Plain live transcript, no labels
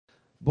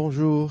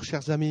Bonjour,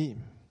 chers amis.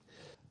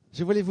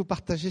 Je voulais vous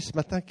partager ce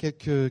matin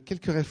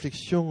quelques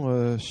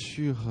réflexions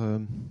sur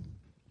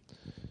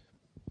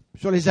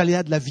les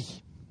aléas de la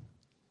vie.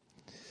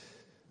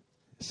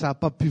 Ça n'a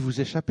pas pu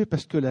vous échapper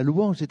parce que la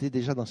louange était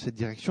déjà dans cette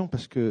direction,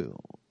 parce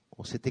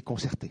qu'on s'était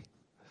concerté.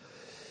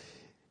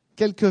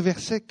 Quelques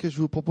versets que je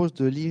vous propose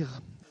de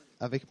lire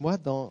avec moi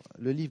dans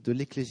le livre de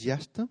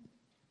l'Ecclésiaste,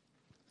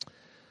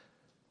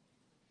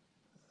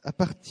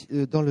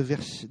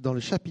 dans le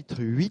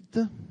chapitre 8,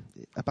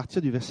 à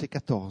partir du verset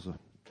 14.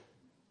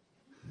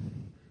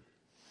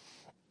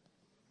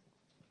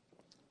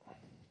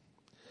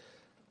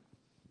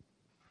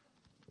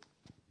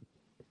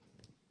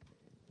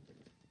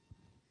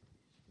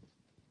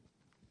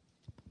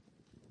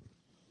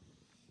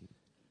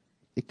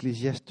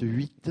 Ecclésiaste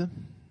 8,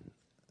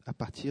 à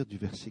partir du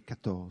verset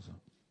 14.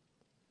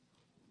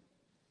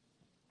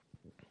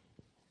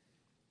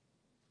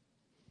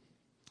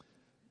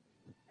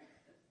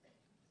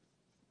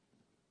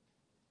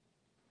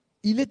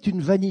 Il est une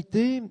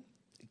vanité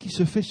qui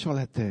se fait sur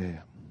la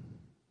terre.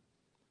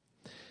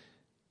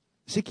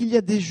 C'est qu'il y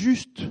a des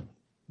justes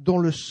dont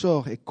le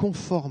sort est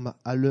conforme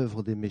à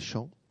l'œuvre des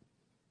méchants,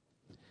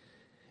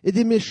 et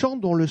des méchants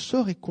dont le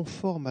sort est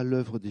conforme à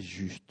l'œuvre des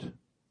justes.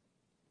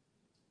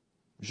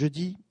 Je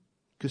dis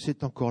que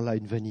c'est encore là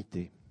une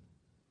vanité.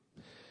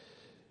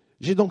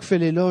 J'ai donc fait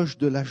l'éloge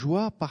de la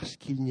joie parce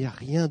qu'il n'y a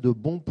rien de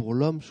bon pour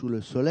l'homme sous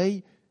le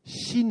soleil,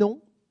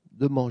 sinon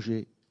de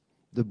manger,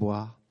 de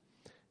boire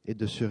et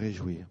de se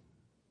réjouir.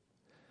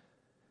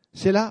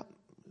 C'est là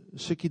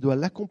ce qui doit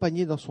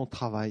l'accompagner dans son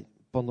travail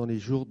pendant les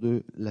jours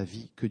de la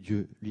vie que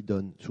Dieu lui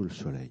donne sous le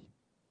soleil.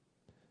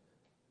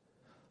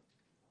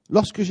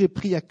 Lorsque j'ai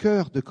pris à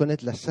cœur de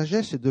connaître la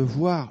sagesse et de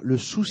voir le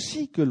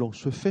souci que l'on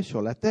se fait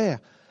sur la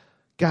terre,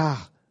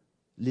 car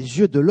les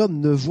yeux de l'homme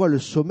ne voient le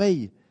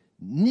sommeil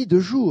ni de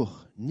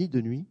jour ni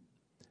de nuit,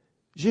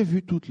 j'ai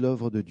vu toute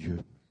l'œuvre de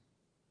Dieu.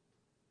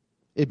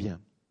 Eh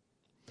bien,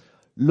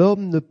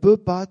 l'homme ne peut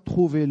pas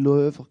trouver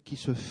l'œuvre qui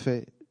se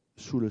fait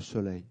sous le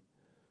soleil.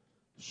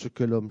 Ce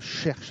que l'homme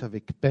cherche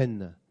avec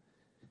peine,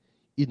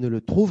 il ne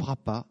le trouvera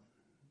pas,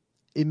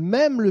 et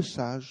même le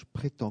sage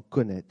prétend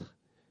connaître,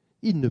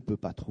 il ne peut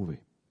pas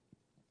trouver.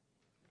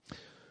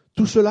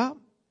 Tout cela,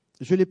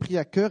 je l'ai pris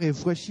à cœur, et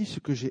voici ce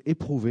que j'ai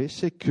éprouvé,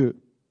 c'est que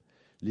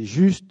les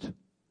justes,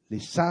 les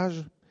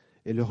sages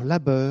et leur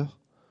labeur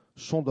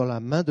sont dans la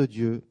main de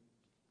Dieu,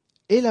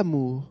 et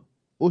l'amour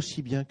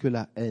aussi bien que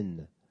la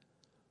haine.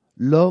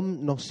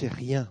 L'homme n'en sait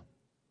rien.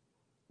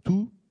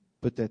 Tout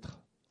peut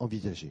être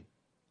envisagé.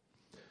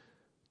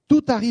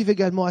 Tout arrive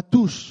également à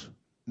tous,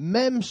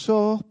 même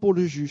sort pour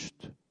le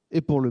juste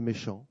et pour le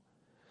méchant,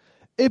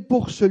 et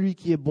pour celui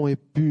qui est bon et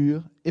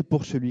pur, et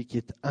pour celui qui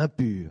est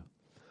impur,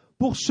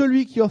 pour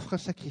celui qui offre un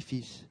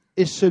sacrifice,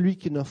 et celui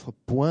qui n'offre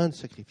point de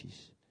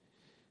sacrifice.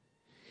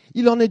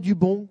 Il en est du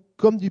bon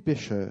comme du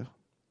pécheur,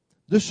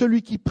 de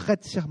celui qui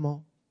prête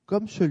serment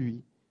comme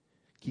celui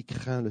qui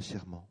craint le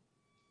serment.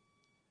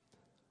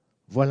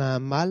 Voilà un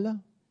mal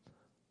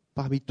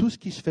parmi tout ce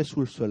qui se fait sous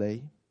le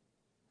soleil,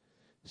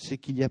 c'est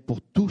qu'il y a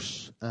pour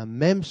tous un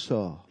même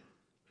sort.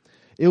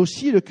 Et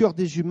aussi le cœur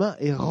des humains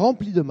est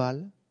rempli de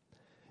mal,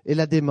 et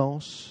la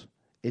démence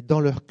est dans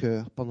leur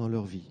cœur pendant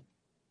leur vie.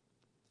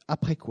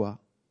 Après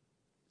quoi,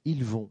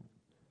 ils vont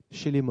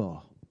chez les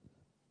morts.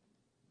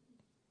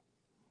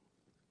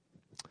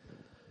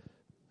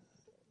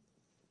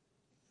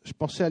 Je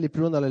pensais aller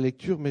plus loin dans la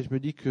lecture, mais je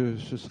me dis que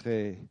ce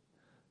serait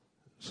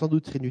sans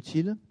doute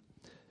inutile.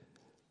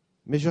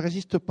 Mais je ne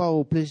résiste pas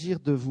au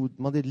plaisir de vous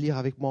demander de lire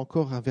avec moi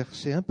encore un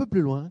verset un peu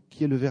plus loin,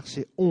 qui est le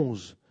verset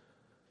 11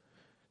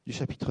 du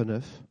chapitre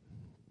 9,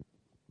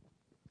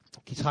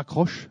 qui se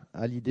raccroche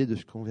à l'idée de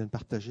ce qu'on vient de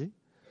partager.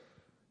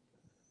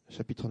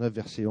 Chapitre 9,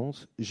 verset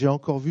 11. « J'ai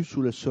encore vu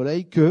sous le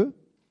soleil que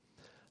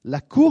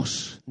la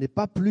course n'est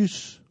pas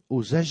plus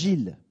aux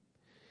agiles,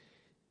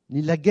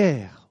 ni la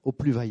guerre aux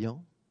plus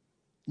vaillants,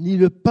 ni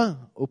le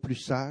pain aux plus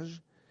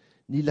sages,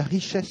 ni la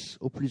richesse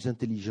aux plus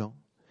intelligents,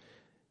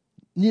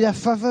 ni la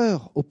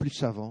faveur aux plus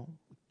savants,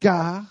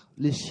 car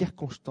les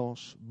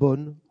circonstances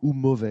bonnes ou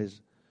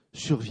mauvaises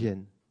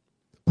surviennent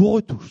pour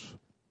eux tous. »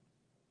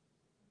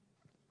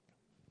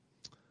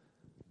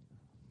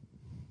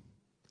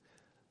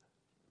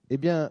 Eh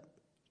bien,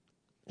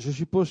 je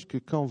suppose que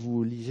quand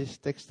vous lisez ce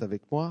texte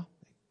avec moi,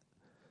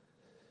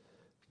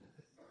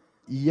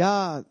 il y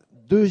a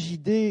deux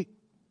idées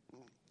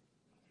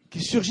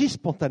qui surgissent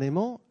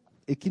spontanément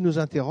et qui nous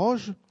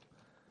interrogent.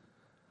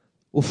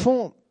 Au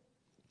fond,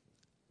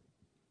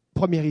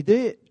 première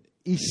idée,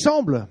 il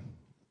semble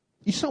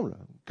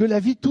que la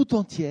vie tout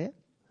entière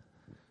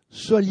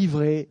soit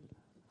livrée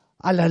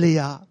à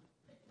l'aléa,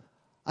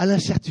 à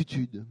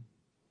l'incertitude,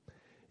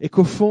 et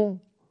qu'au fond,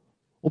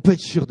 on peut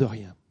être sûr de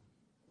rien.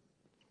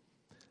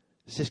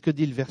 C'est ce que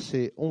dit le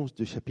verset 11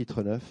 du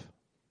chapitre 9.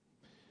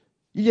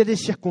 Il y a des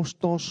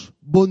circonstances,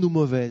 bonnes ou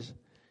mauvaises,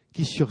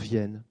 qui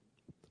surviennent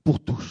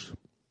pour tous.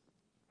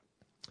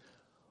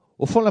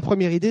 Au fond, la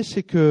première idée,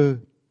 c'est que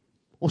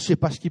on ne sait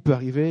pas ce qui peut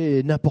arriver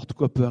et n'importe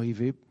quoi peut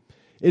arriver.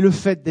 Et le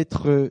fait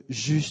d'être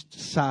juste,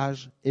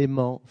 sage,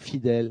 aimant,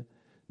 fidèle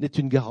n'est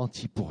une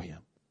garantie pour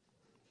rien.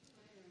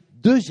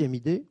 Deuxième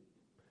idée,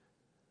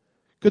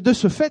 que de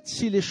ce fait,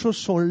 si les choses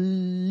sont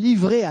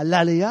livrées à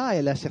l'aléa et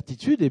à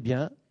l'incertitude, eh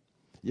bien,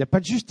 il n'y a pas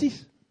de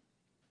justice.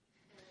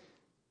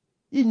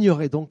 Il n'y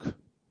aurait donc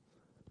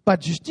pas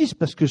de justice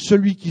parce que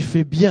celui qui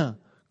fait bien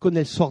connaît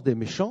le sort des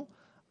méchants.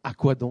 À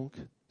quoi donc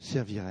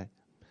servirait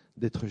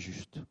d'être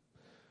juste?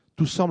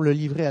 Tout semble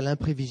livré à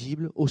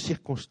l'imprévisible, aux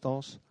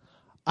circonstances,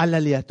 à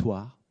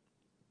l'aléatoire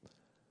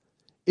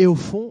et au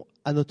fond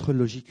à notre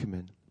logique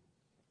humaine.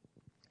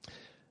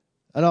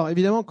 Alors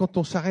évidemment, quand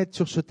on s'arrête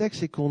sur ce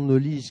texte et qu'on ne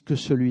lise que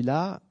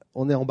celui-là,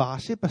 on est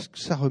embarrassé parce que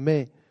ça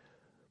remet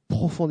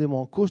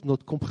profondément en cause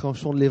notre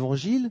compréhension de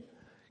l'Évangile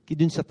qui,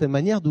 d'une certaine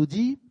manière, nous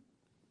dit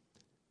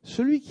 «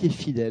 Celui qui est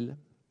fidèle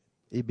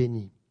est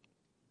béni ».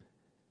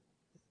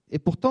 Et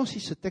pourtant, si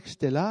ce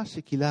texte est là,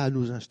 c'est qu'il a à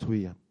nous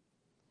instruire.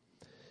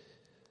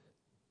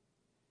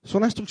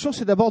 Son instruction,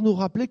 c'est d'abord nous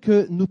rappeler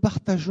que nous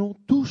partageons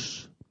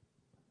tous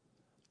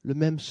le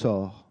même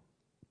sort.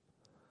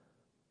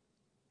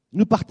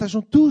 Nous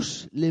partageons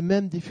tous les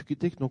mêmes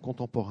difficultés que nos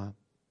contemporains.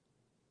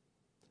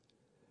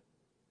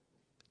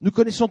 Nous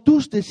connaissons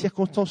tous des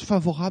circonstances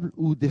favorables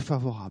ou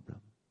défavorables.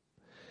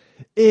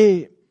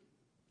 Et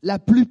la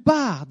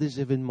plupart des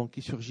événements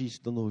qui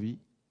surgissent dans nos vies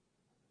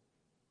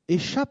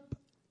échappent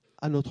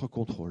à notre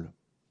contrôle.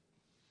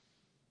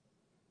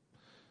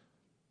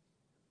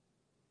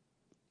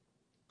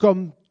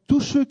 Comme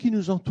tous ceux qui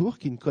nous entourent,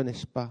 qui ne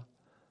connaissent pas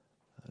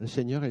le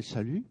Seigneur et le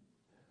salut,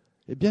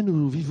 eh bien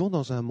nous vivons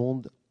dans un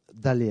monde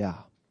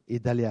d'aléas et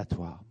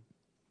d'aléatoires.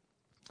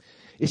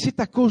 Et c'est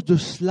à cause de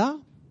cela,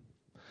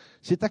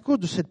 c'est à cause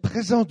de cette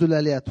présence de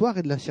l'aléatoire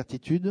et de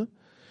l'incertitude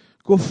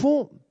qu'au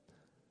fond,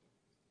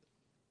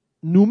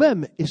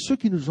 nous-mêmes et ceux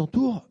qui nous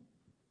entourent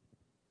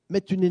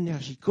mettent une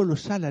énergie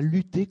colossale à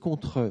lutter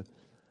contre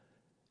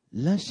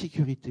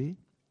l'insécurité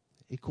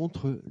et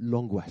contre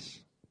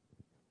l'angoisse.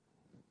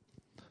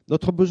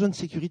 Notre besoin de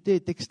sécurité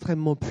est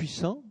extrêmement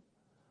puissant.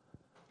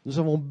 Nous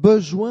avons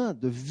besoin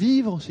de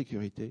vivre en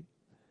sécurité.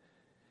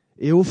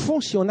 Et au fond,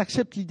 si on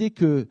accepte l'idée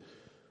que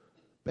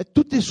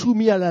tout est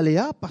soumis à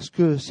l'aléa, parce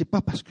que c'est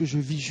pas parce que je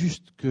vis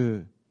juste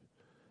que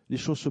les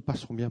choses se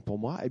passeront bien pour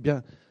moi, eh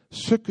bien,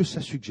 ce que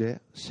ça suggère,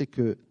 c'est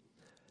que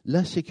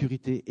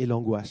l'insécurité et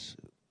l'angoisse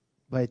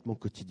vont être mon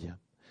quotidien.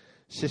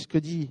 C'est ce que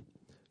dit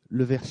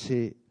le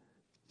verset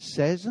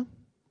 16,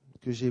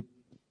 que je n'ai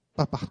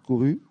pas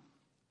parcouru.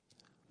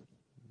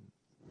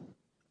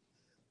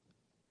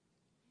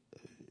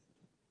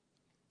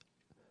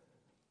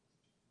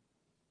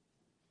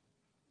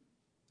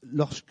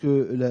 Lorsque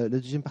la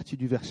deuxième partie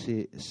du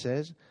verset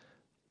 16,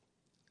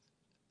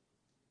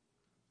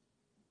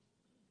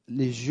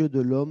 les yeux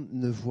de l'homme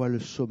ne voient le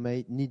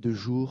sommeil ni de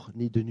jour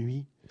ni de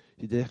nuit.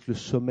 C'est-à-dire que le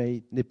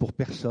sommeil n'est pour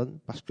personne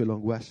parce que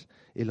l'angoisse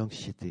et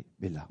l'anxiété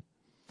est là.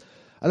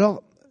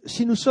 Alors,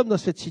 si nous sommes dans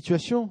cette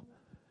situation,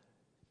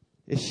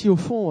 et si au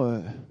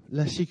fond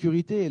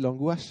l'insécurité et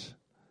l'angoisse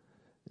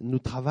nous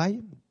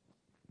travaillent,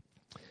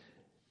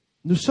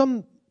 nous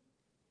sommes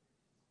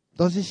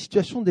dans des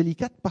situations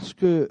délicates parce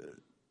que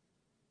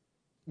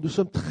nous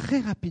sommes très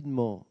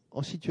rapidement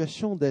en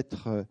situation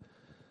d'être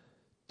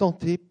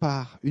tentés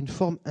par une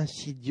forme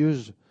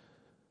insidieuse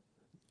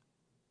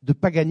de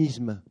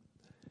paganisme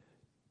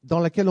dans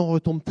laquelle on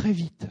retombe très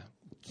vite,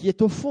 qui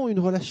est au fond une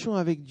relation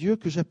avec Dieu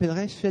que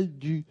j'appellerais celle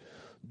du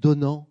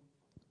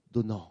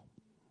donnant-donnant.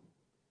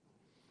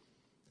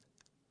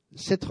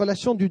 Cette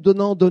relation du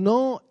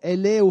donnant-donnant,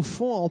 elle est au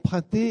fond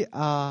empruntée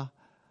à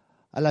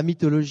la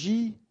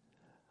mythologie.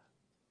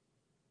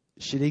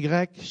 Chez les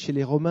Grecs, chez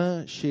les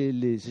Romains, chez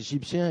les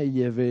Égyptiens, il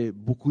y avait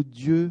beaucoup de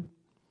dieux,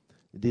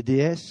 des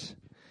déesses.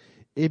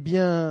 Eh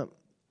bien,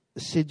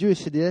 ces dieux et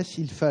ces déesses,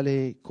 il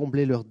fallait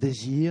combler leurs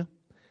désirs.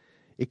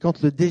 Et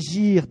quand le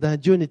désir d'un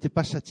dieu n'était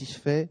pas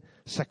satisfait,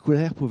 sa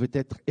colère pouvait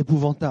être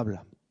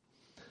épouvantable.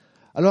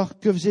 Alors,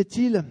 que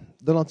faisait-il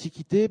dans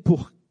l'Antiquité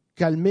pour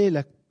calmer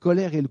la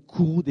colère et le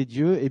courroux des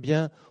dieux? Eh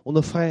bien, on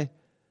offrait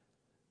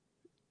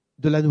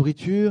de la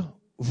nourriture,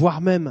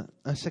 voire même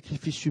un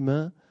sacrifice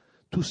humain,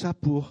 tout ça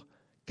pour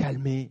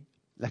calmer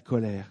la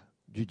colère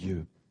du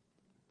Dieu.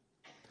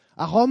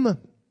 À Rome,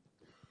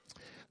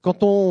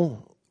 quand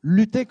on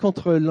luttait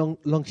contre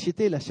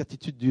l'anxiété et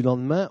l'incertitude du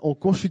lendemain, on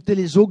consultait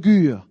les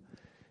augures.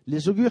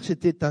 Les augures,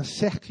 c'était un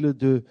cercle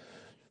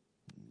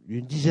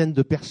d'une dizaine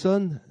de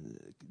personnes,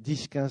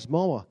 10-15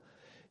 membres,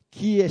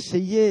 qui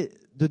essayaient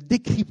de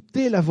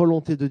décrypter la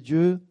volonté de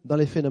Dieu dans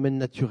les phénomènes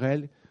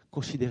naturels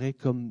considérés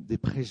comme des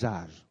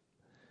présages.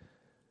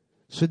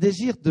 Ce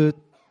désir de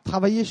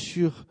travailler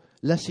sur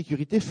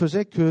l'insécurité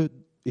fait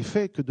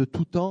que de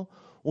tout temps,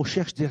 on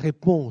cherche des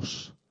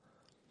réponses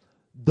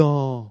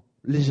dans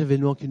les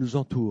événements qui nous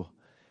entourent.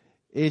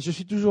 Et je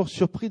suis toujours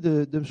surpris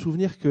de me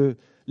souvenir que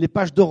les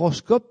pages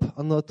d'horoscope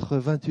en notre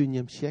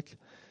 21e siècle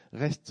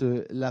restent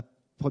la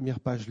première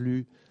page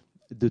lue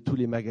de tous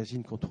les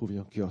magazines qu'on trouve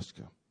en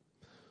kiosque.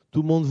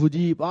 Tout le monde vous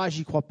dit «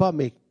 j'y crois pas,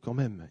 mais quand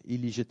même,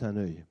 il y jette un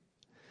œil ».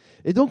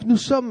 Et donc nous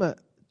sommes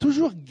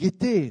toujours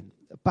guettés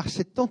par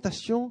cette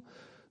tentation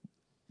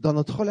dans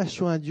notre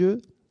relation à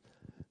Dieu,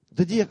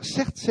 de dire,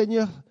 certes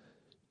Seigneur,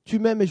 tu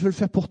m'aimes et je veux le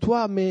faire pour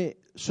toi, mais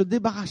se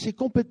débarrasser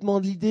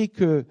complètement de l'idée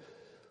que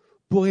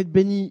pour être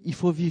béni, il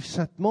faut vivre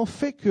saintement,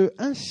 fait que,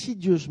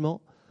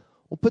 insidieusement,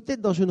 on peut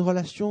être dans une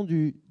relation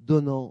du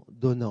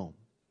donnant-donnant,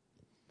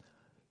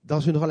 dans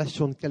une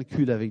relation de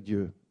calcul avec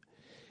Dieu.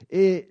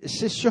 Et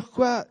c'est sur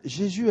quoi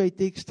Jésus a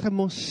été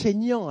extrêmement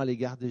saignant à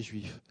l'égard des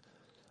Juifs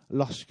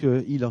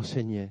lorsqu'il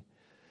enseignait.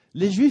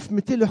 Les Juifs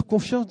mettaient leur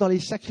confiance dans les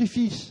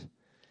sacrifices.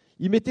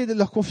 Ils mettaient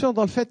leur confiance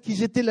dans le fait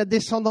qu'ils étaient la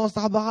descendance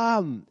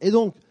d'Abraham. Et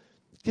donc,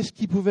 qu'est-ce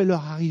qui pouvait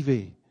leur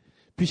arriver,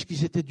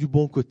 puisqu'ils étaient du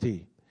bon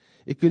côté,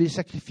 et que les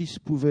sacrifices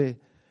pouvaient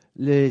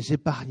les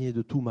épargner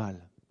de tout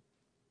mal.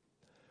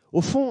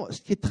 Au fond,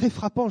 ce qui est très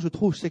frappant, je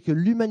trouve, c'est que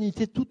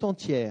l'humanité tout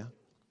entière,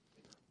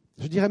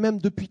 je dirais même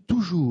depuis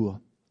toujours,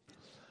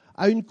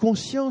 a une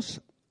conscience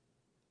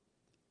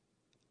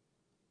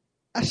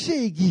assez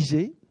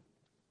aiguisée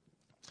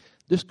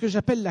de ce que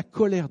j'appelle la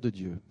colère de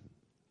Dieu.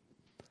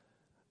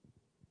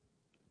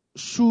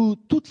 Sous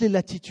toutes les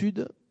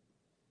latitudes,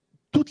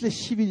 toutes les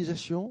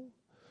civilisations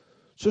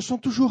se sont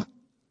toujours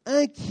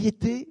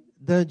inquiétées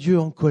d'un Dieu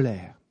en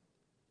colère.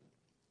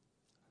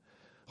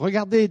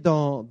 Regardez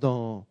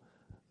dans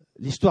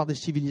l'histoire des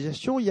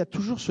civilisations, il y a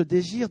toujours ce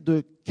désir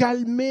de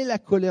calmer la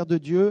colère de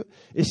Dieu.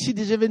 Et si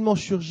des événements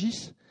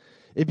surgissent,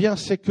 eh bien,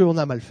 c'est qu'on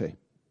a mal fait.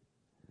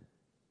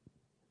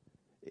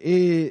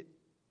 Et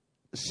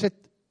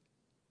cette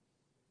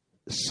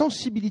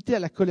sensibilité à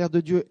la colère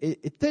de Dieu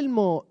est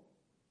tellement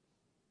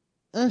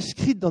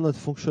inscrite dans notre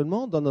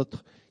fonctionnement, dans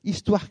notre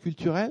histoire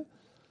culturelle,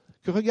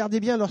 que regardez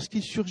bien,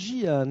 lorsqu'il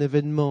surgit un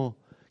événement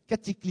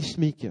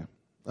cataclysmique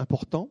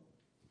important,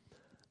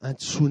 un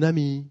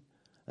tsunami,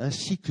 un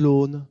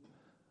cyclone,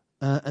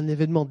 un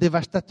événement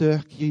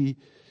dévastateur qui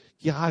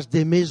rase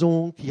des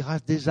maisons, qui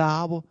rase des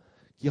arbres,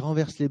 qui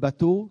renverse les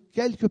bateaux,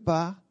 quelque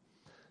part,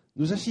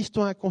 nous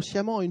assistons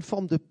inconsciemment à une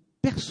forme de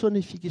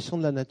personnification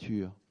de la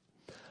nature.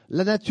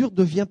 La nature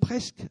devient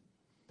presque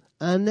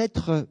un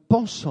être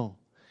pensant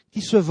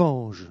qui se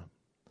venge.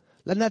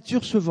 La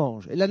nature se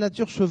venge. Et la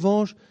nature se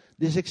venge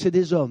des excès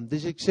des hommes,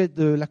 des excès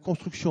de la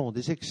construction,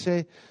 des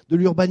excès de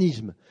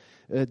l'urbanisme,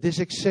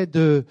 des excès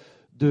de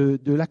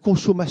la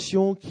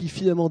consommation qui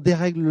finalement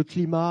dérègle le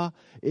climat.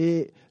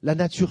 Et la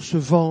nature se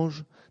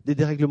venge des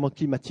dérèglements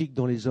climatiques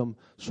dont les hommes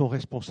sont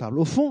responsables.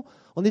 Au fond,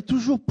 on est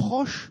toujours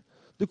proche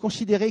de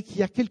considérer qu'il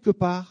y a quelque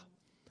part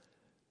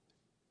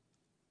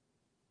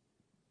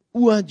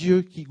ou un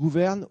Dieu qui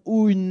gouverne,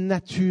 ou une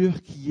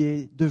nature qui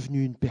est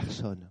devenue une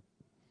personne.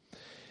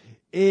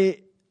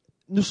 Et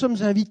nous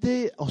sommes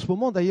invités, en ce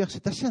moment d'ailleurs,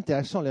 c'est assez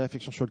intéressant les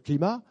réflexions sur le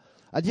climat,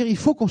 à dire il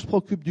faut qu'on se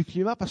préoccupe du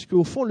climat parce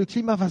qu'au fond le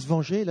climat va se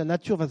venger, la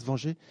nature va se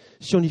venger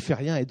si on n'y fait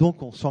rien, et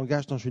donc on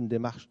s'engage dans une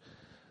démarche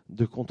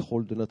de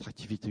contrôle de notre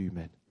activité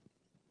humaine.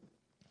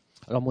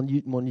 Alors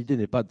mon idée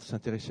n'est pas de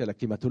s'intéresser à la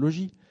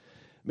climatologie,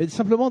 mais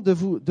simplement de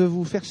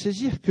vous faire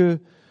saisir que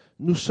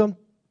nous sommes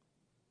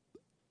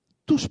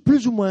tous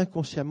plus ou moins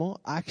inconsciemment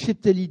à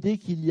accepter l'idée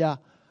qu'il y a,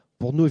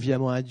 pour nous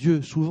évidemment, un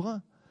Dieu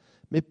souverain,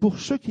 mais pour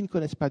ceux qui ne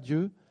connaissent pas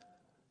Dieu,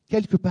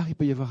 quelque part il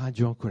peut y avoir un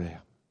Dieu en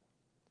colère.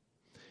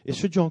 Et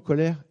ce Dieu en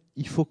colère,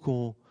 il faut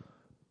qu'on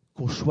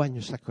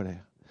soigne sa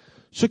colère.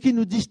 Ce qui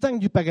nous distingue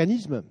du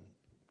paganisme,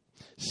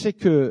 c'est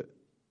que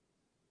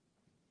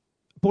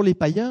pour les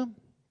païens,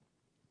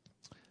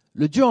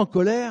 le Dieu en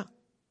colère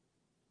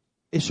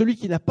est celui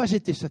qui n'a pas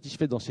été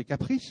satisfait dans ses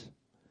caprices,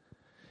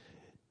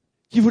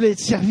 qui voulait être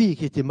servi et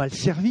qui était mal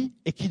servi,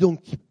 et qui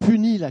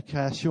punit la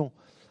création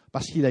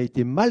parce qu'il a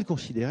été mal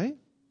considéré.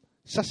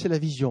 Ça, c'est la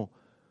vision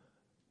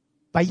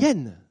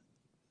païenne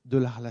de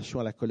la relation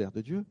à la colère de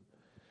Dieu,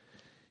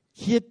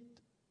 qui est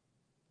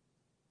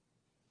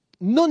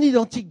non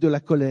identique de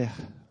la colère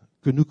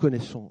que nous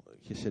connaissons,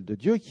 qui est celle de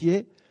Dieu, qui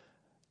est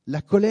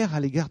la colère à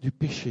l'égard du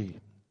péché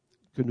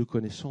que nous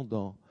connaissons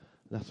dans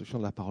l'instruction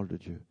de la parole de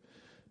Dieu.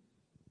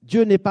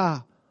 Dieu n'est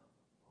pas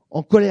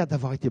en colère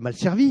d'avoir été mal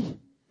servi,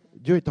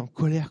 Dieu est en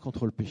colère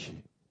contre le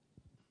péché.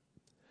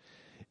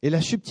 Et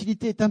la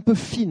subtilité est un peu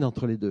fine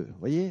entre les deux. Vous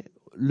voyez,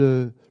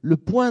 le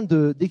point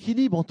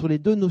d'équilibre entre les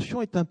deux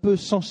notions est un peu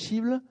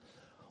sensible.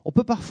 On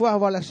peut parfois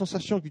avoir la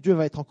sensation que Dieu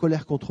va être en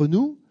colère contre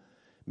nous,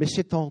 mais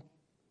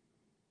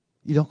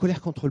il est en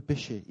colère contre le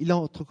péché. Il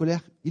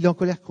est en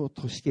colère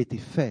contre ce qui a été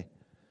fait.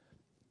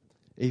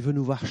 Et il veut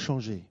nous voir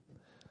changer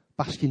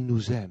parce qu'il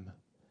nous aime.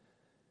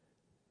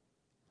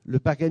 Le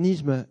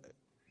paganisme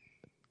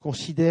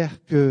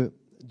considère que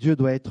Dieu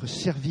doit être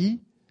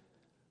servi.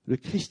 Le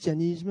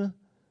christianisme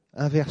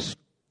inverse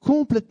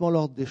complètement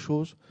l'ordre des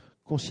choses,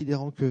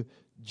 considérant que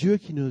Dieu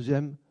qui nous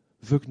aime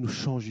veut que nous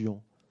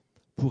changions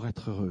pour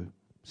être heureux.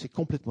 C'est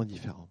complètement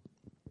différent.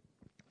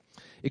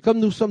 Et comme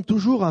nous sommes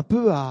toujours un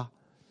peu à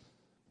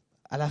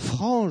la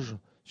frange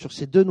sur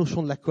ces deux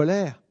notions de la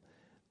colère,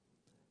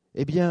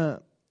 eh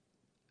bien,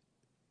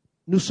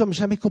 nous ne sommes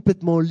jamais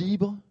complètement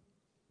libres,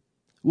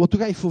 ou en tout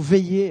cas, il faut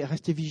veiller et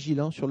rester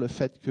vigilant sur le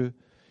fait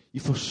qu'il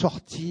faut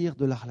sortir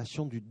de la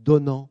relation du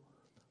donnant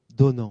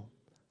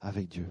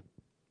avec Dieu.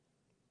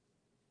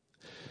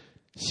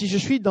 Si je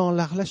suis dans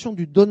la relation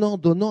du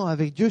donnant-donnant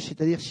avec Dieu,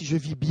 c'est-à-dire si je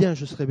vis bien,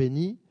 je serai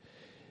béni,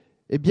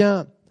 eh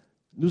bien,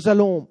 nous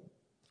allons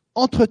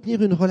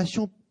entretenir une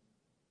relation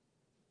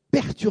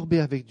perturbée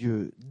avec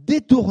Dieu,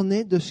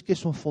 détournée de ce qu'est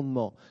son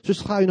fondement. Ce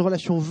sera une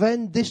relation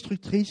vaine,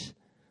 destructrice,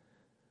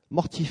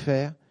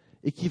 mortifère,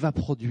 et qui va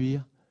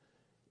produire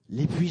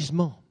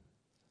l'épuisement.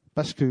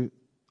 Parce que,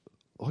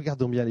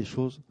 regardons bien les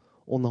choses,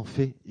 on n'en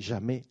fait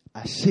jamais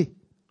assez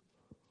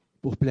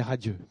pour plaire à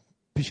Dieu,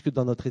 puisque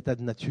dans notre état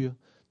de nature,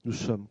 nous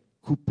sommes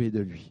coupés de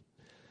lui.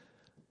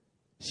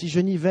 Si je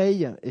n'y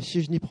veille et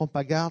si je n'y prends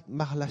pas garde,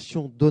 ma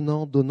relation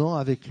donnant-donnant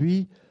avec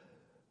lui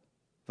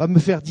va me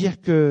faire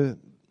dire que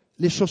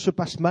les choses se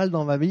passent mal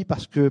dans ma vie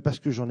parce que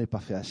j'en ai pas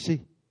fait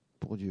assez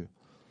pour Dieu,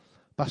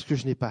 parce que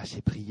je n'ai pas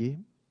assez prié,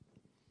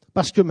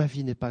 parce que ma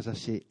vie n'est pas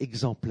assez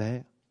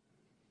exemplaire,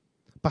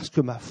 parce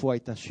que ma foi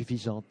est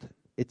insuffisante,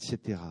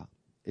 etc.,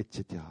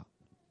 etc.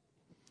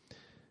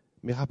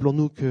 Mais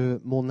rappelons-nous que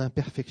mon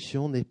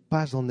imperfection n'est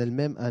pas en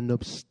elle-même un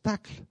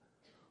obstacle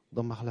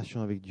dans ma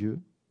relation avec Dieu.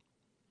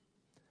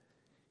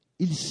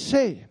 Il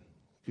sait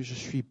que je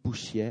suis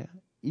poussière,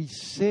 il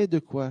sait de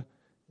quoi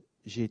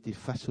j'ai été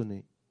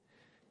façonné.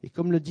 Et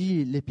comme le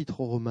dit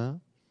l'Épître aux Romains,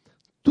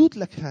 toute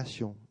la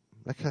création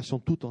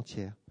toute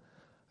entière,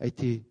 a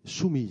été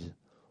soumise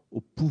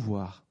au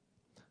pouvoir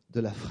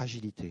de la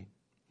fragilité.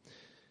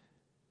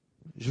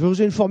 Je vais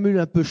user une formule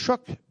un peu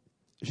choc.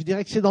 Je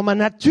dirais que c'est dans ma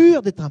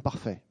nature d'être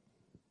imparfait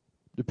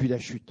depuis la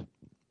chute.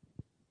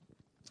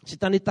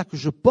 C'est un état que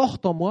je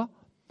porte en moi,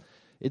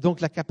 et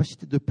donc la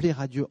capacité de plaire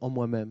à Dieu en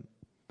moi-même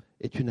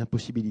est une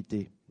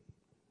impossibilité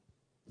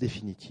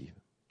définitive.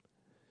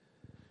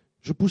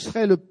 Je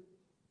pousserai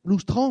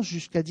l'outrance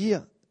jusqu'à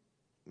dire,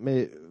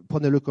 mais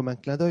prenez-le comme un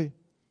clin d'œil,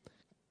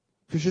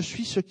 que je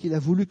suis ce qu'il a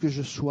voulu que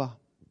je sois.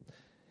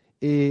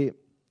 Et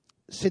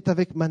c'est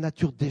avec ma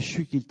nature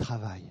déchue qu'il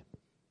travaille.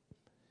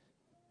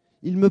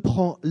 Il me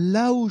prend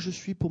là où je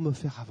suis pour me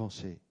faire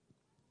avancer.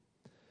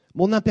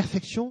 Mon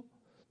imperfection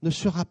ne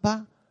sera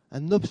pas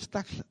un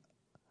obstacle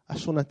à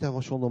son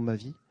intervention dans ma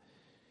vie.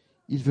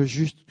 Il veut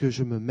juste que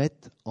je me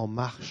mette en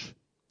marche.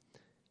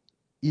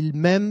 Il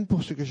m'aime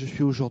pour ce que je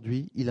suis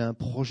aujourd'hui. Il a un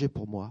projet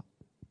pour moi.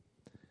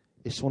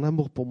 Et son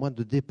amour pour moi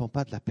ne dépend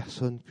pas de la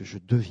personne que je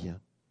deviens.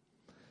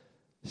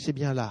 C'est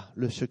bien là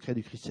le secret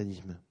du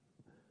christianisme.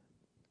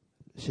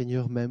 Le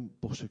Seigneur m'aime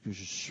pour ce que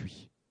je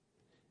suis.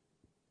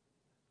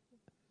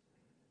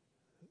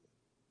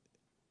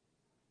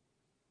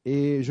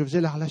 Et je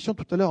faisais la relation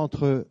tout à l'heure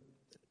entre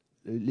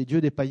les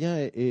dieux des païens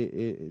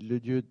et le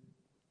Dieu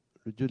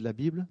de la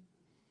Bible.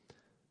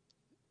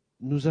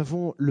 Nous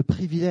avons le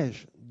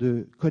privilège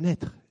de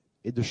connaître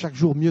et de chaque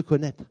jour mieux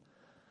connaître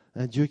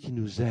un Dieu qui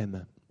nous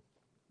aime.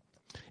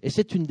 Et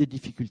c'est une des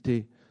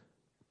difficultés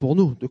pour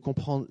nous de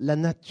comprendre la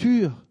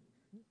nature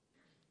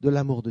de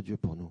l'amour de Dieu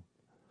pour nous.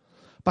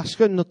 Parce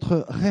que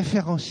notre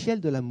référentiel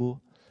de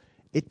l'amour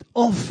est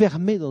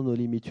enfermé dans nos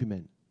limites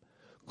humaines.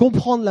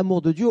 Comprendre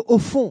l'amour de Dieu, au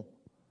fond,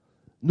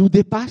 nous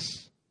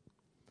dépasse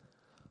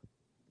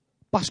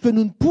parce que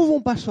nous ne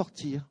pouvons pas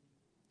sortir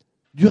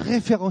du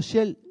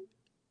référentiel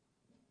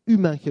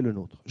humain qui est le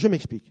nôtre. Je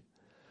m'explique.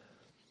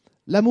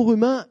 L'amour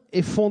humain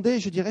est fondé,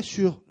 je dirais,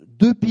 sur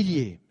deux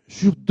piliers,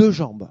 sur deux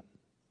jambes.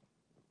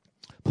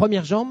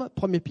 Première jambe,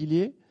 premier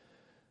pilier,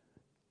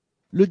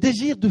 le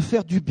désir de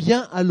faire du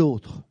bien à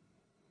l'autre.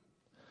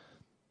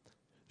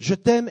 Je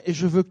t'aime et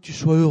je veux que tu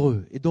sois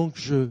heureux. Et donc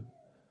je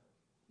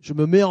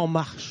me mets en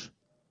marche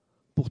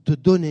pour te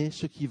donner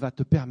ce qui va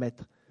te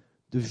permettre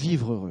de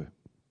vivre heureux.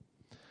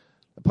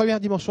 La première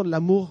dimension de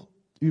l'amour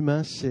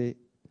humain, c'est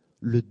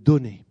le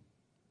donner,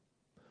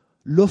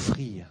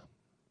 l'offrir.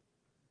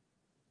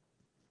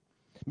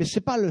 Mais ce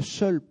n'est pas le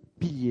seul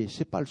pilier, ce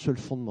n'est pas le seul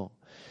fondement.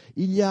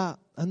 Il y a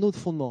un autre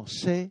fondement,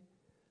 c'est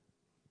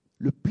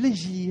le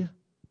plaisir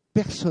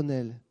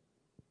personnel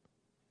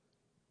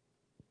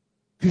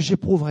que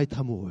j'éprouve à être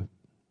amoureux.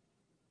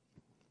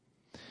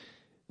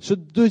 Ce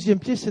deuxième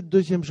pied, cette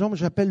deuxième jambe,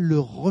 j'appelle le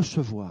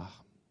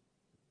recevoir.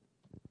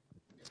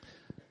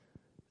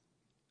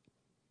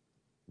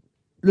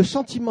 Le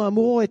sentiment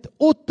amoureux est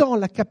autant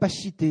la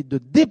capacité de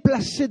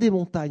déplacer des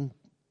montagnes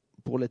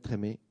pour l'être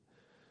aimé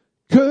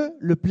que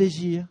le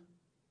plaisir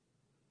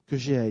que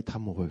j'ai à être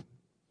amoureux.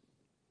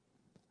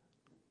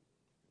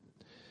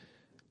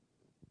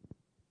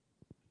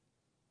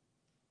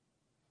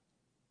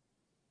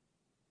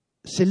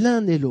 C'est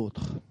l'un et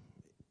l'autre.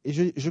 Et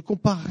je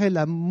comparerais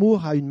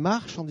l'amour à une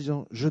marche en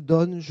disant je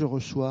donne, je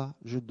reçois,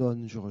 je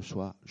donne, je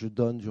reçois, je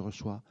donne, je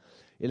reçois.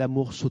 Et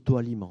l'amour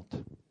s'auto-alimente.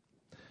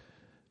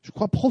 Je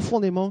crois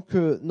profondément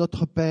que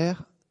notre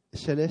Père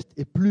céleste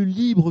est plus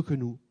libre que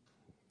nous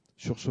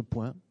sur ce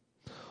point,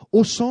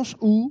 au sens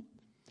où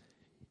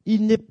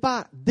il n'est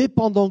pas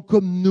dépendant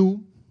comme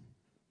nous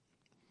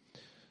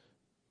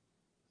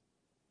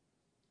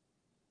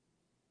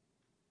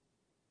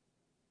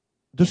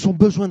de son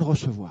besoin de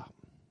recevoir.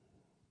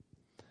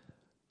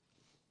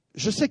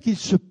 Je sais qu'il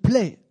se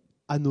plaît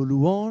à nos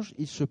louanges,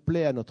 il se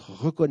plaît à notre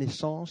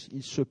reconnaissance,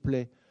 il se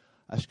plaît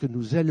à ce que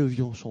nous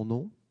élevions son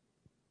nom,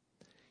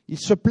 il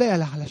se plaît à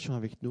la relation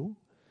avec nous,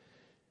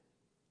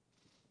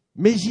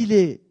 mais il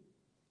est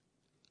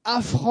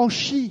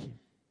affranchi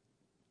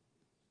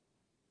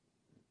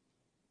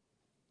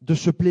de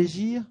ce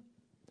plaisir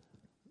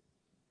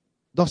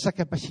dans sa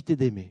capacité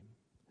d'aimer.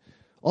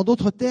 En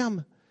d'autres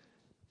termes,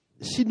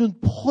 si nous ne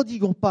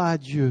prodiguons pas à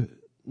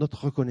Dieu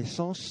notre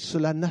reconnaissance,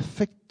 cela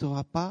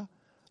n'affectera pas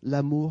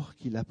l'amour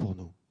qu'il a pour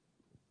nous.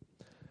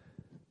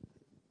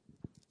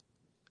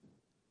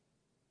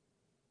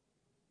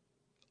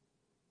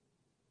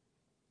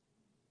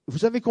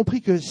 Vous avez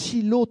compris que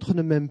si l'autre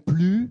ne m'aime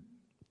plus,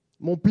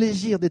 mon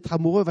plaisir d'être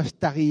amoureux va se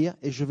tarir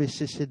et je vais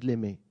cesser de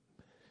l'aimer.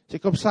 C'est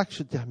comme ça que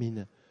se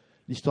termine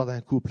l'histoire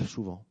d'un couple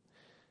souvent.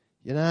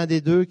 Il y en a un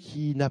des deux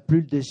qui n'a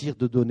plus le désir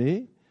de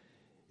donner,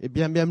 et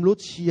bien même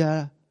l'autre, s'il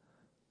a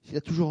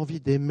toujours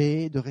envie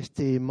d'aimer, de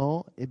rester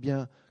aimant, eh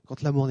bien,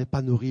 quand l'amour n'est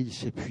pas nourri, il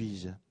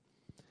s'épuise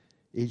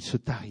et il se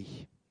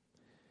tarit.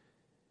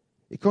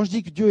 Et quand je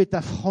dis que Dieu est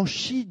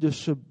affranchi de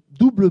ce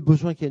double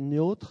besoin qu'il y a de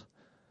l'autre,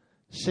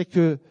 c'est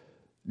que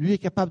lui est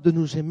capable de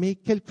nous aimer,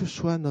 quelle que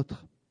soit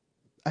notre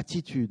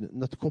attitude,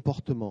 notre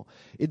comportement.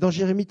 Et dans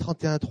Jérémie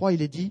 31:3,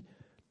 il est dit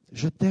 «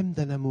 Je t'aime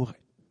d'un amour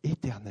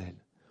éternel ».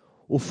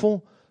 Au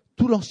fond,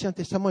 tout l'Ancien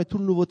Testament et tout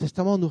le Nouveau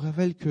Testament nous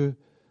révèlent que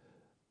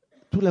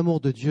tout l'amour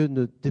de Dieu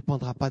ne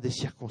dépendra pas des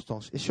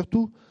circonstances et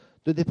surtout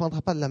ne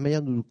dépendra pas de la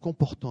manière dont nous nous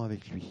comportons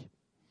avec lui.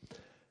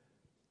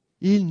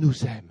 Il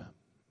nous aime.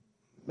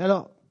 Mais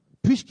alors,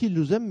 puisqu'il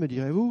nous aime, me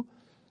direz-vous,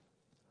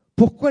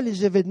 pourquoi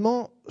les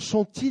événements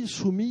sont-ils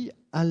soumis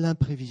à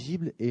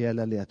l'imprévisible et à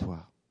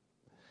l'aléatoire ?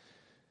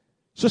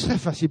 Ce serait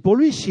facile pour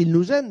lui, s'il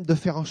nous aime, de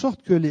faire en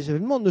sorte que les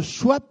événements ne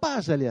soient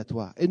pas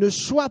aléatoires et ne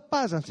soient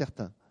pas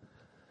incertains.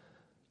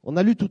 On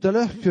a lu tout à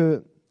l'heure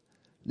que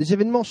les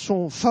événements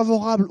sont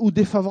favorables ou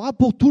défavorables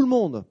pour tout le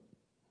monde.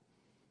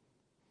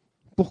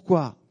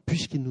 Pourquoi ?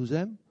 Puisqu'il nous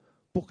aime,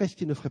 pourquoi est-ce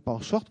qu'il ne ferait pas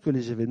en sorte que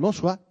les événements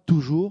soient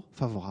toujours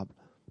favorables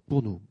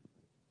pour nous ?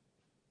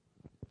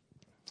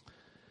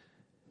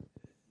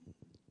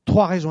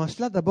 3 raisons à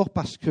cela. D'abord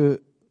parce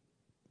que,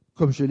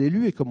 comme je l'ai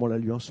lu et comme on l'a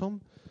lu ensemble,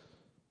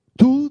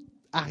 tout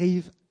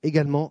arrive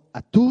également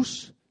à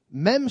tous,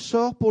 même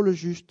sort pour le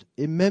juste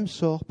et même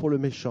sort pour le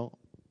méchant.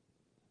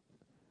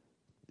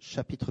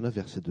 Chapitre 9,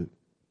 verset 2.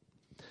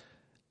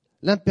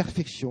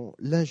 L'imperfection,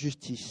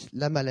 l'injustice,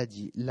 la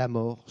maladie, la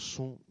mort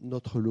sont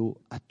notre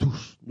lot à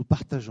tous. Nous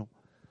partageons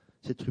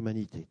cette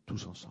humanité,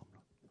 tous ensemble.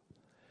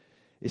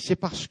 Et c'est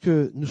parce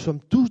que nous sommes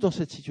tous dans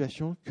cette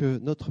situation que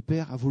notre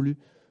Père a voulu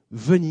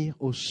venir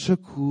au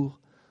secours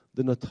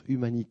de notre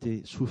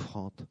humanité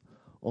souffrante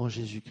en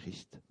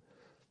Jésus-Christ,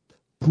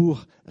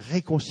 pour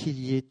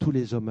réconcilier tous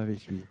les hommes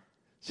avec lui.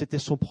 C'était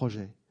son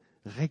projet,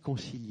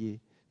 réconcilier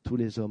tous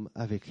les hommes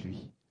avec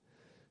lui.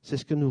 C'est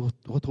ce que nous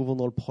retrouvons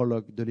dans le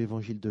prologue de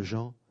l'évangile de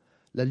Jean.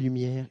 La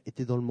lumière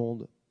était dans le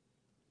monde,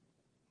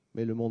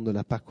 mais le monde ne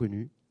l'a pas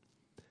connue.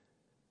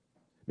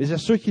 Mais à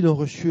ceux qui l'ont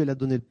reçu, elle a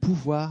donné le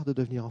pouvoir de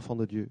devenir enfants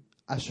de Dieu,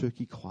 à ceux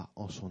qui croient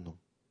en son nom.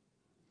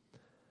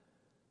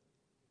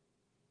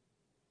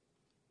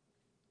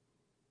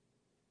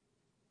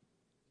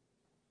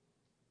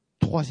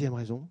 Troisième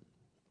raison,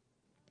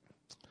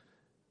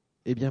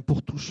 eh bien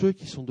pour tous ceux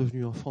qui sont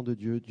devenus enfants de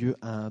Dieu, Dieu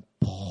a un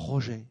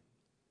projet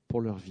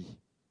pour leur vie.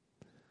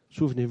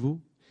 Souvenez-vous,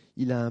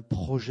 il a un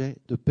projet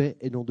de paix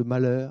et non de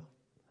malheur,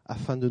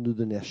 afin de nous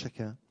donner à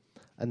chacun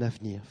un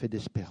avenir fait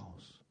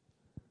d'espérance.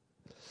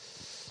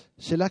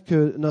 C'est là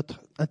que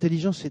notre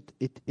intelligence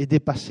est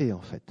dépassée, en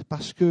fait.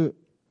 Parce que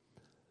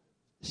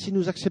si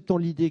nous acceptons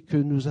l'idée que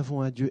nous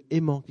avons un Dieu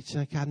aimant, qui s'est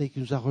incarné, qui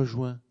nous a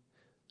rejoints,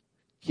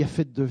 qui a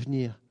fait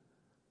devenir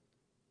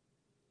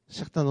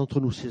certains d'entre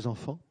nous ses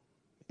enfants,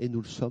 et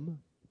nous le sommes,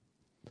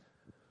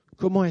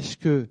 comment est-ce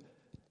que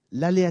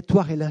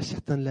l'aléatoire et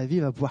l'incertain de la vie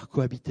va pouvoir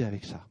cohabiter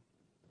avec ça ?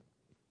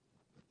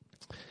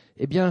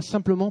 Eh bien,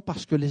 simplement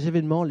parce que les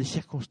événements, les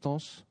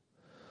circonstances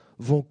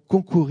vont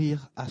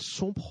concourir à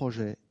son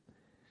projet,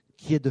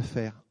 qui est de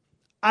faire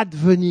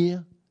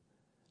advenir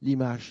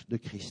l'image de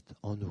Christ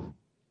en nous.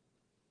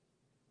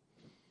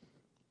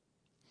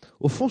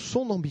 Au fond,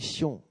 son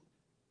ambition,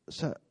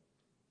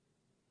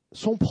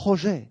 son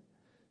projet,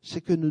 c'est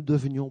que nous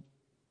devenions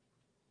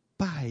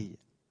pareils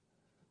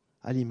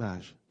à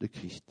l'image de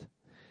Christ.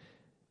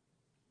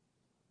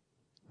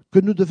 Que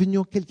nous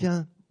devenions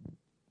quelqu'un,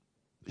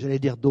 j'allais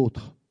dire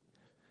d'autre,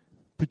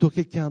 plutôt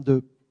quelqu'un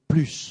de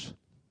plus.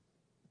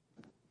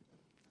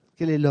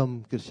 Quel est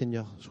l'homme que le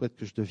Seigneur souhaite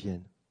que je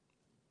devienne ?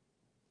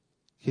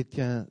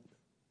 Quelqu'un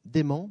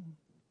d'aimant,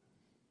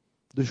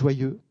 de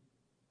joyeux,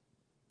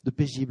 de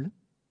paisible,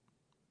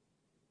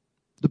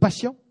 de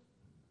patient,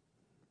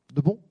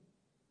 de bon,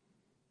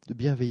 de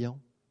bienveillant,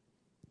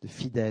 de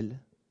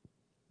fidèle,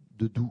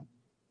 de doux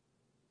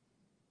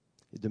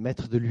et de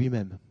maître de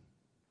lui-même.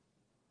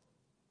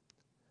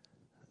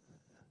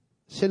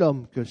 C'est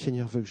l'homme que le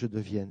Seigneur veut que je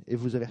devienne. Et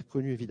vous avez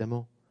reconnu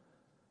évidemment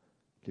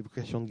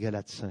l'évocation de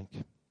Galates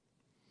 5.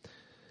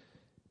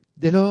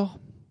 Dès lors,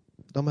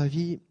 dans ma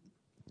vie,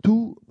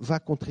 tout va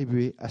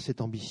contribuer à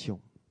cette ambition.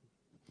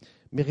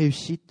 Mes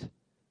réussites,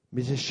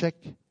 mes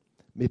échecs,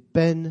 mes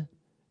peines,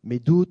 mes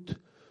doutes,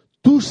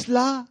 tout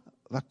cela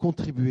va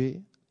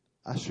contribuer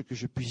à ce que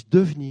je puisse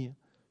devenir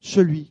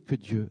celui que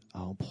Dieu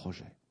a en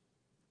projet.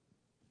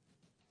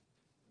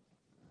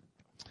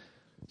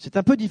 C'est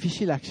un peu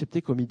difficile à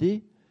accepter comme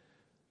idée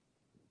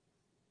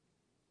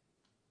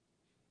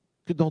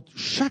que dans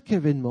chaque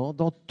événement,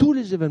 dans tous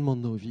les événements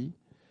de nos vies,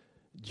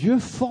 Dieu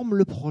forme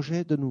le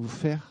projet de nous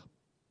faire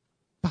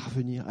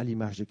parvenir à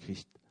l'image de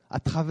Christ, à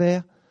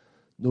travers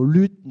nos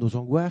luttes, nos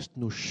angoisses,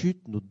 nos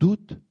chutes, nos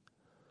doutes,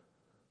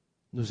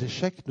 nos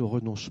échecs, nos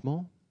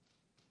renoncements,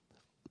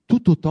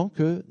 tout autant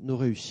que nos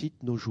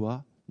réussites, nos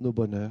joies, nos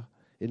bonheurs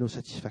et nos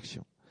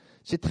satisfactions.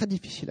 C'est très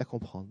difficile à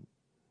comprendre.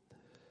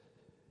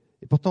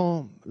 Et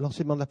pourtant,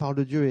 l'enseignement de la parole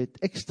de Dieu est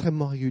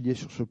extrêmement régulier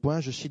sur ce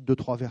point. Je cite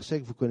 2-3 versets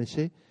que vous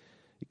connaissez.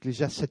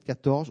 Ecclésiaste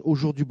 7,14. Au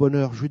jour du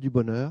bonheur, jouis du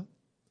bonheur.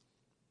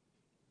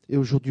 Et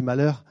au jour du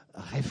malheur,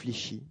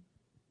 réfléchis.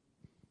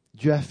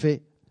 Dieu a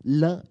fait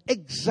l'un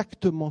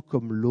exactement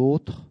comme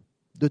l'autre,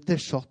 de telle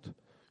sorte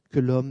que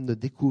l'homme ne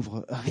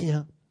découvre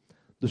rien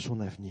de son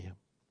avenir.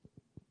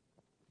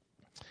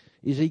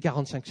 Isaïe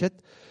 45,7.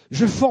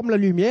 Je forme la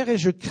lumière et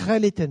je crée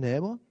les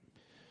ténèbres.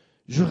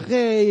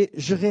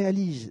 Je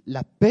réalise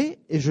la paix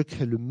et je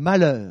crée le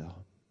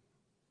malheur.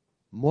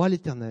 Moi,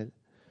 l'Éternel,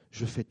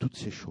 je fais toutes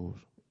ces choses.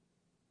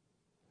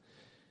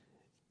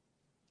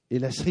 Et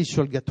la cerise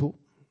sur le gâteau,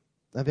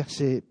 un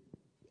verset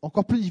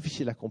encore plus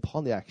difficile à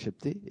comprendre et à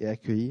accepter et à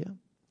accueillir.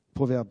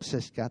 Proverbe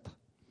 16,4.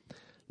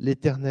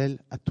 L'Éternel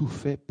a tout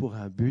fait pour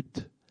un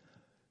but,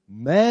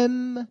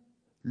 même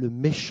le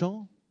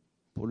méchant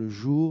pour le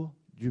jour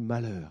du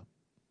malheur.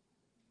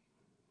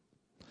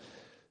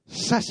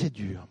 Ça, c'est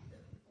dur.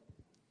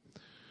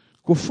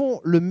 Qu'au fond,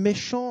 le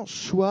méchant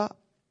soit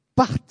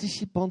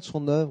participant de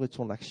son œuvre et de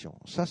son action.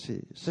 Ça,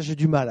 j'ai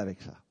du mal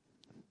avec ça.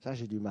 Ça,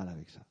 j'ai du mal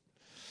avec ça.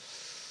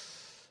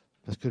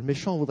 Parce que le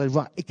méchant, on voudrait le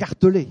voir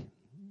écartelé,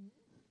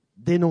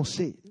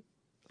 dénoncé,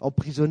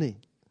 emprisonné,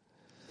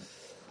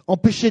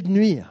 empêché de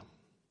nuire.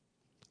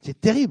 C'est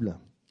terrible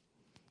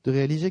de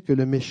réaliser que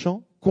le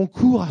méchant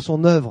concourt à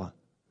son œuvre.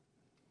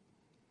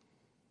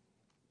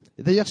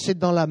 Et d'ailleurs, c'est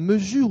dans la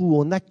mesure où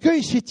on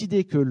accueille cette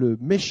idée que le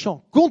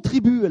méchant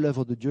contribue à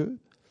l'œuvre de Dieu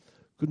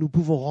que nous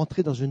pouvons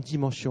rentrer dans une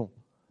dimension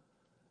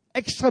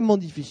extrêmement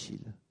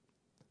difficile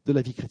de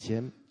la vie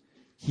chrétienne,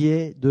 qui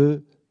est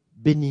de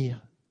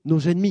bénir nos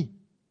ennemis.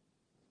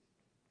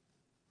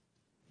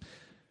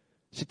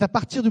 C'est à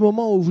partir du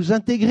moment où vous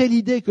intégrez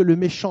l'idée que le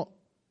méchant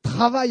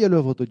travaille à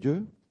l'œuvre de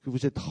Dieu que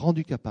vous êtes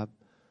rendu capable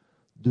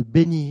de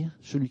bénir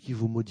celui qui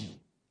vous maudit,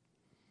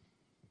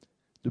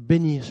 de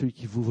bénir celui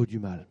qui vous veut du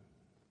mal.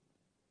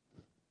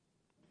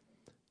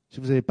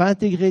 Si vous n'avez pas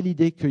intégré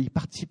l'idée qu'il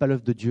participe à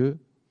l'œuvre de Dieu,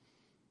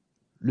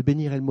 le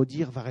bénir et le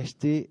maudire va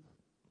rester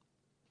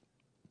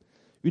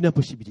une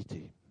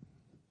impossibilité.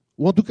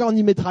 Ou en tout cas, on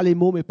y mettra les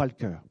mots, mais pas le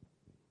cœur.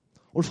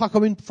 On le fera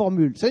comme une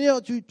formule.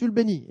 Seigneur, tu le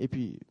bénis. Et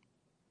puis,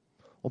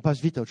 on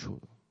passe vite à autre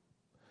chose.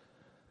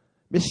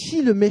 Mais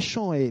si le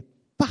méchant est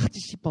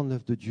participant de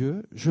l'œuvre de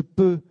Dieu, je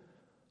peux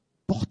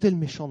porter le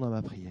méchant dans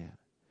ma prière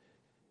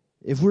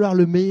et vouloir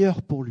le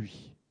meilleur pour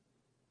lui.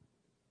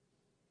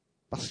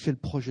 Parce que c'est le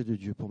projet de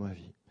Dieu pour ma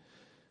vie.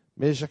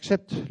 Mais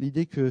j'accepte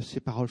l'idée que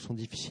ces paroles sont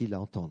difficiles à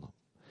entendre.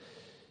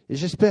 Et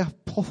j'espère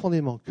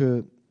profondément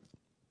que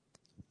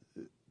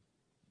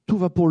tout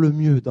va pour le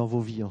mieux dans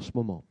vos vies en ce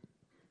moment.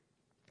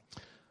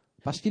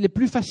 Parce qu'il est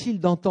plus facile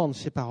d'entendre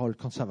ces paroles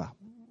quand ça va.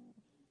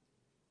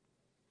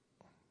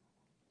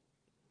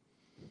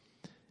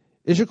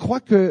 Et je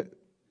crois que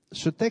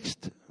ce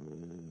texte,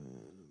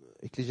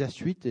 Ecclésiaste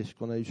 8 et ce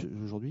qu'on a eu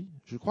aujourd'hui,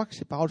 je crois que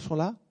ces paroles sont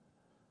là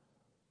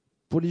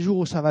pour les jours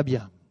où ça va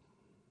bien.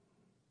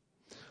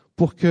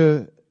 Pour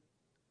que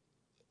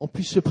on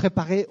puisse se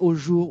préparer aux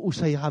jours où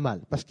ça ira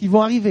mal. Parce qu'ils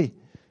vont arriver,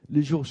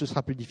 les jours où ce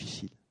sera plus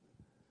difficile.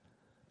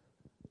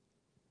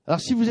 Alors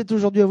si vous êtes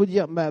aujourd'hui à vous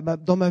dire,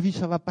 dans ma vie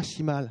ça va pas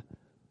si mal,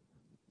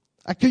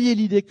 accueillez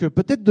l'idée que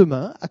peut-être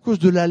demain, à cause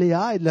de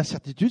l'aléa et de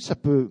l'incertitude, ça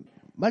peut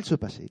mal se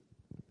passer.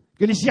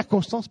 Que les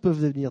circonstances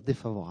peuvent devenir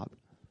défavorables.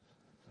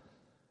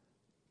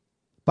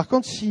 Par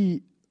contre,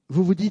 si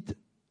vous vous dites,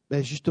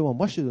 justement,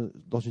 moi je suis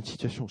dans une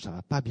situation où ça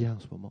va pas bien en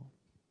ce moment,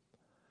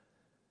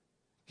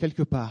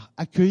 quelque part,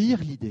 accueillir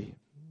l'idée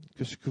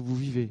que ce que vous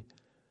vivez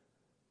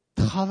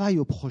travaille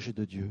au projet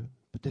de Dieu,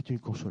 peut-être une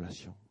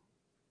consolation.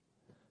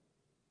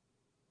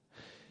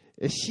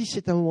 Et si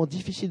c'est un moment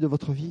difficile de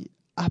votre vie,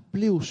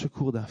 appelez au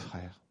secours d'un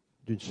frère,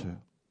 d'une sœur,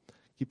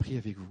 qui prie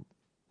avec vous.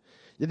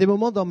 Il y a des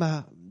moments dans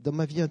ma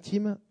vie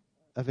intime,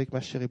 avec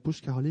ma chère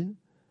épouse Caroline,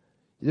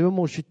 il y a des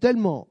moments où je suis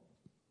tellement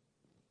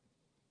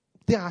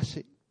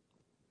terrassé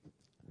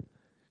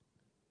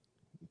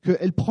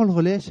qu'elle prend le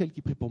relais, c'est elle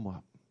qui prie pour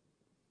moi.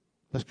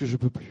 Parce que je ne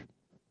peux plus.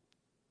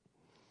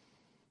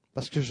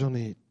 Parce que j'en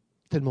ai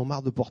tellement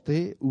marre de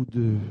porter ou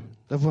de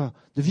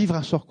vivre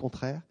un sort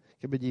contraire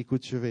qu'elle me dit,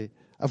 écoute, je vais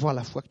avoir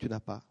la foi que tu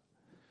n'as pas.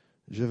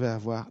 Je vais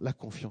avoir la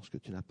confiance que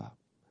tu n'as pas.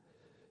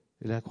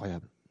 Elle est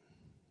incroyable.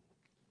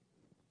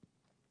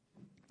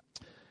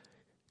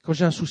 Quand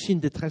j'ai un souci, une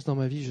détresse dans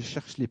ma vie, je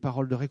cherche les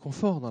paroles de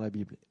réconfort dans la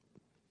Bible.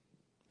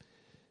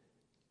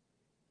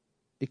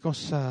 Et quand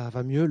ça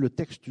va mieux, le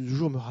texte du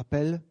jour me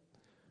rappelle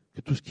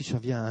que tout ce qui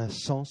survient a un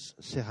sens,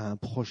 sert à un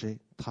projet,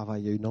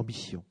 travaille à une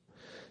ambition.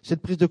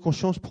 Cette prise de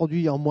conscience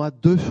produit en moi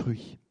deux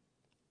fruits.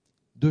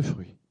 Deux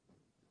fruits.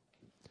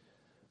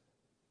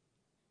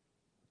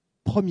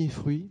 Premier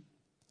fruit,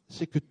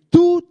 c'est que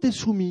tout est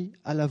soumis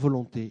à la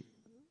volonté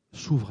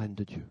souveraine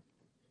de Dieu.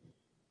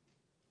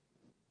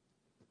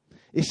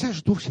 Et ça,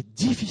 je trouve que c'est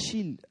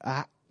difficile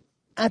à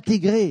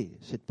intégrer,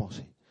 cette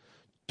pensée.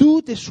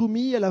 Tout est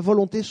soumis à la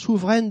volonté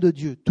souveraine de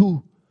Dieu,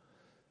 tout.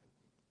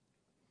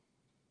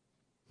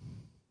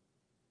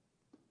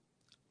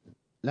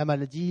 La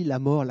maladie, la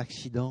mort,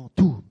 l'accident,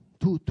 tout.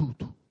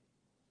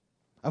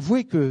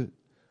 Avouez que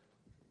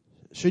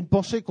c'est une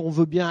pensée qu'on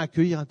veut bien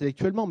accueillir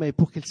intellectuellement, mais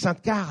pour qu'elle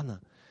s'incarne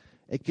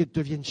et qu'elle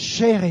devienne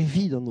chair et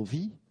vie dans nos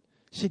vies,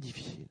 c'est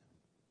difficile.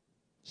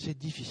 C'est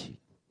difficile.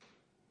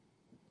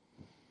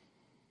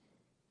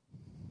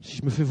 Si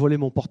je me fais voler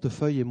mon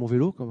portefeuille et mon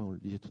vélo, comme on le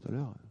disait tout à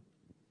l'heure,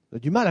 on a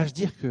du mal à se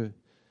dire que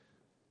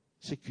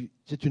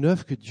c'est une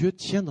œuvre que Dieu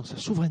tient dans sa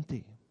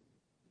souveraineté.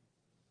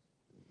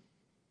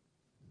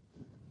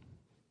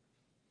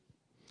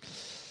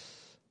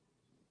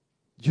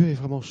 Dieu est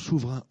vraiment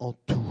souverain en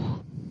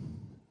tout.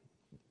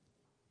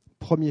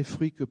 Premier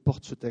fruit que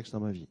porte ce texte dans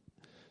ma vie.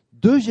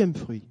 Deuxième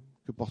fruit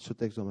que porte ce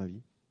texte dans ma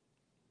vie.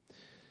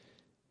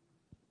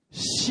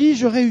 Si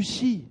je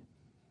réussis,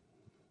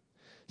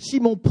 si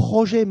mon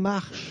projet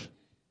marche,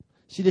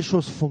 si les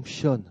choses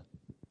fonctionnent,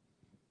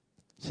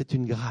 c'est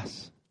une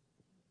grâce.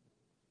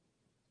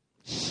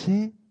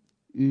 C'est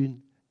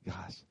une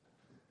grâce.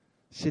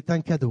 C'est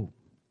un cadeau.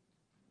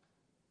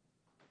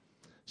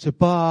 C'est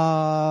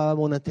pas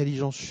mon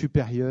intelligence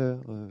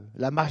supérieure,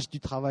 la masse du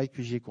travail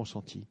que j'y ai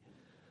consenti.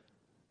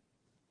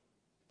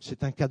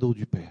 C'est un cadeau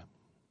du Père.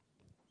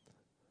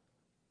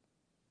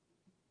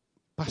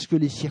 Parce que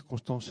les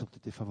circonstances ont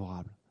été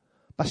favorables.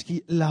 Parce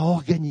qu'il a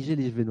organisé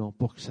les événements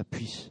pour que ça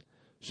puisse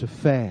se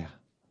faire.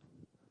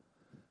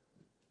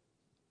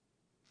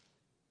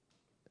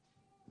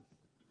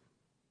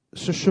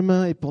 Ce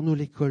chemin est pour nous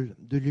l'école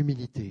de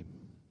l'humilité.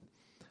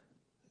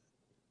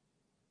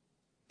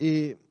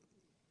 Et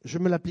je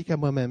me l'applique à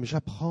moi-même.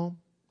 J'apprends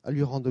à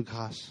lui rendre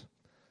grâce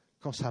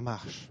quand ça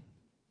marche.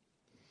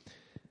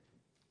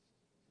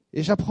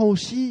 Et j'apprends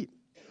aussi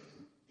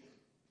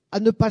à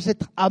ne pas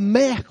être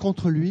amer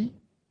contre lui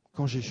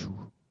quand j'échoue.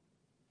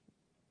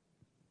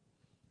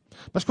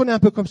 Parce qu'on est un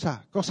peu comme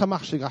ça. Quand ça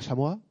marche, c'est grâce à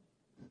moi.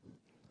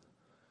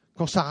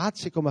 Quand ça rate,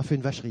 c'est qu'on m'a fait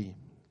une vacherie.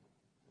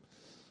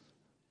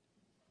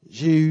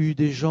 J'ai eu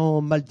des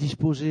gens mal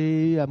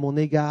disposés à mon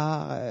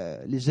égard,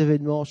 les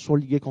événements sont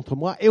ligués contre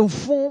moi. Et au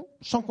fond,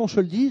 sans qu'on se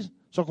le dise,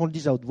 sans qu'on le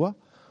dise à haute voix,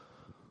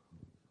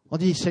 on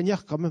dit,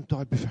 Seigneur, quand même, tu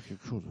aurais pu faire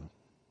quelque chose.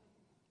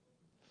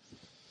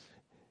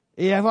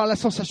 Et avoir la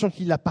sensation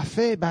qu'il ne l'a pas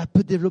fait,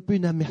 peut développer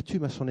une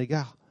amertume à son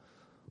égard,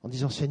 en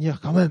disant,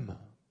 Seigneur, quand même.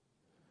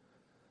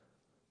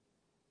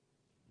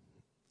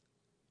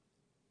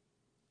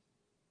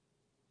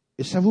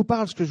 Et ça vous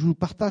parle ce que je vous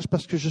partage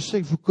parce que je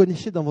sais que vous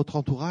connaissez dans votre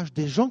entourage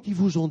des gens qui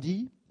vous ont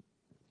dit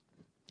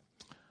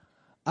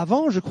 «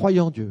 Avant, je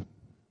croyais en Dieu.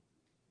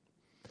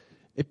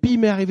 Et puis, il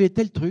m'est arrivé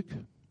tel truc,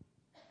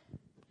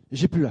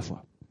 j'ai plus la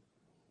foi. »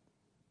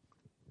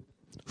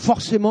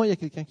 Forcément, il y a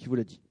quelqu'un qui vous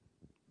l'a dit.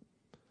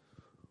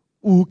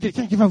 Ou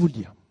quelqu'un qui va vous le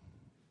dire.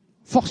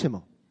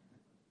 Forcément.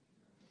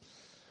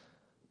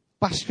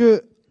 Parce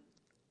que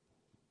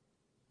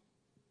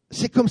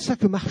c'est comme ça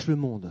que marche le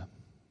monde.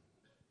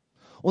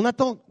 On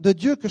attend de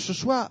Dieu que ce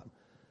soit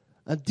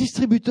un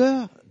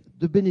distributeur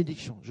de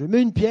bénédictions. Je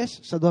mets une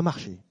pièce, ça doit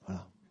marcher.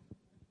 Voilà.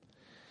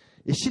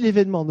 Et si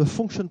l'événement ne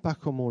fonctionne pas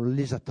comme on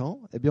les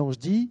attend, eh bien on se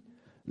dit,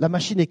 la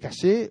machine est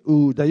cassée,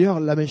 ou d'ailleurs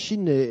la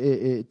machine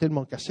est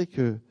tellement cassée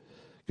que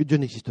Dieu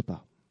n'existe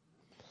pas.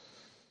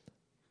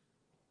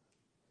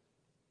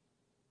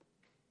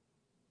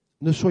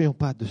 Ne soyons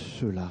pas de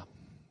ceux-là.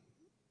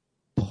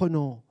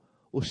 Prenons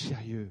au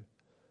sérieux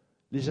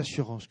les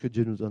assurances que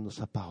Dieu nous donne dans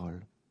sa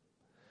parole.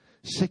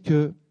 C'est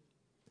que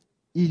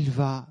il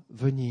va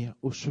venir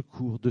au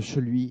secours de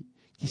celui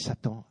qui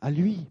s'attend à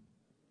lui.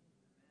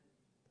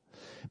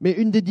 Mais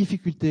une des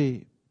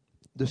difficultés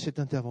de cette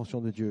intervention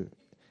de Dieu,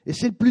 et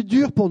c'est le plus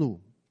dur pour nous,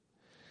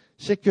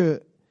 c'est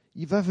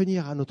qu'il va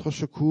venir à notre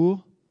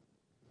secours,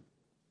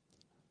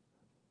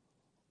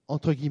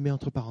 entre guillemets,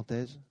 entre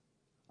parenthèses,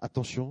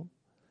 attention,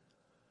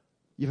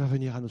 il va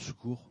venir à notre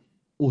secours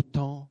au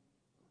temps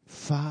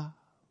favorable.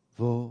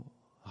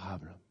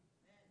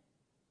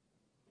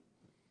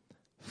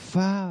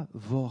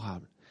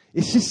 Favorable.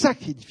 Et c'est ça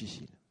qui est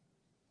difficile.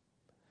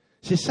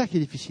 C'est ça qui est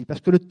difficile, parce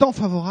que le temps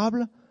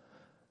favorable,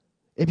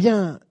 eh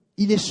bien,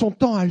 il est son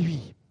temps à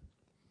lui.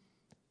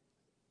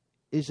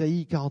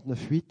 Ésaïe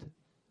 49:8,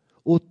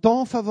 au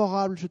temps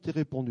favorable, je t'ai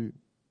répondu,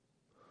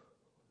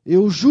 et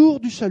au jour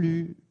du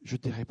salut, je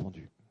t'ai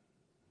répondu.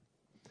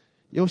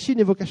 Il y a aussi une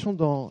évocation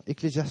dans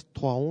Ecclésiaste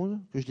 3:11,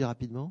 que je dis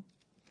rapidement.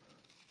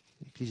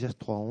 Ecclésiaste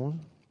 3:11,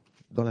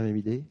 dans la même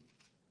idée.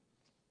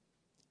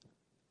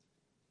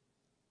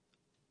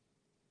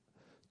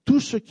 Tout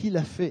ce qu'il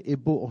a fait est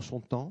beau en son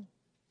temps,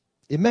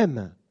 et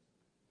même,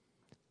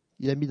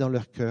 il a mis dans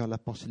leur cœur la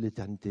pensée de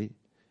l'éternité.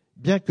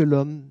 bien que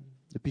l'homme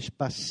ne puisse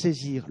pas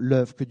saisir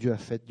l'œuvre que Dieu a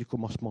faite du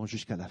commencement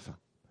jusqu'à la fin.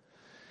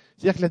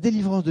 C'est-à-dire que la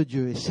délivrance de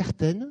Dieu est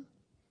certaine,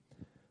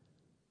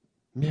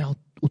 mais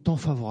au temps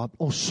favorable,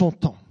 en son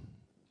temps.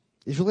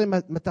 Et je voudrais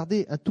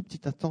m'attarder un tout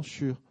petit instant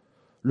sur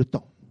le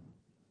temps.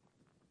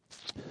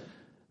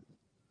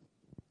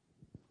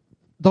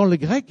 Dans le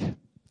grec,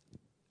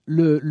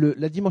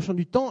 la dimension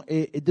du temps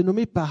est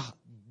dénommée par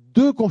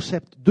deux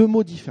concepts, deux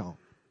mots différents.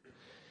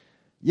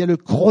 Il y a le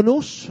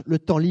chronos, le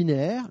temps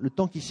linéaire, le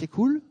temps qui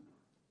s'écoule.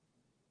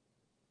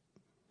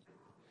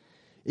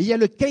 Et il y a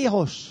le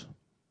kairos,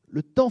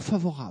 le temps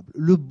favorable,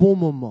 le bon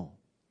moment,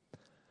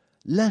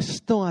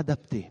 l'instant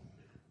adapté.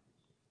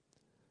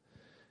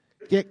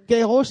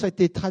 Kairos a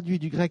été traduit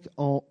du grec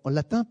en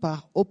latin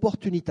par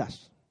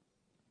opportunitas,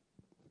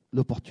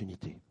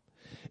 l'opportunité.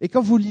 Et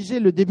quand vous lisez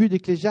le début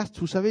d'Ecclésiaste,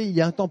 vous savez, il y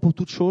a un temps pour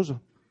toute chose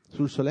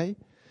sous le soleil.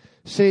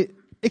 C'est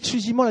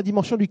exclusivement la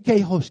dimension du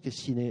kairos qui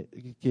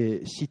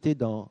est citée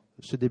dans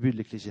ce début de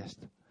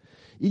l'Ecclésiaste.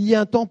 Il y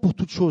a un temps pour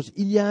toute chose,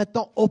 il y a un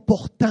temps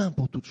opportun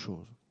pour toute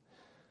chose.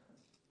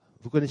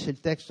 Vous connaissez le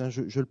texte, hein,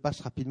 je le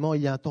passe rapidement.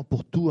 Il y a un temps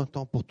pour tout, un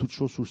temps pour toute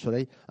chose sous le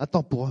soleil, un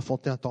temps pour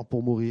enfanter, un temps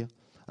pour mourir,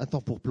 un temps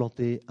pour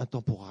planter, un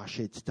temps pour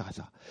arracher, etc.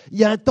 Il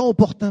y a un temps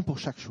opportun pour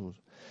chaque chose.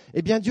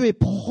 Eh bien, Dieu est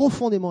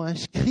profondément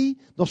inscrit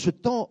dans ce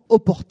temps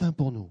opportun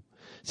pour nous.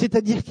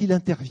 C'est-à-dire qu'il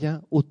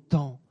intervient au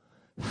temps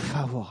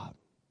favorable.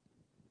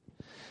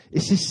 Et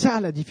c'est ça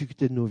la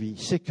difficulté de nos vies.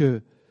 C'est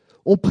que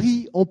on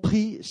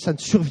prie, ça ne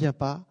survient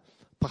pas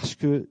parce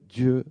que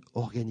Dieu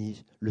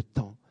organise le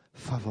temps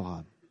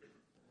favorable.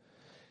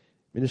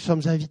 Mais nous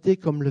sommes invités,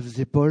 comme le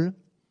faisait Paul,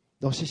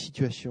 dans ces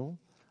situations,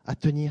 à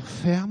tenir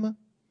ferme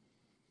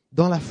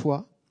dans la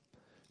foi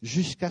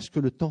jusqu'à ce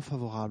que le temps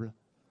favorable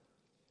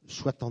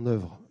soit en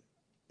œuvre.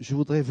 Je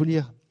voudrais vous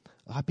lire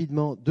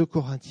rapidement 2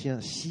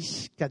 Corinthiens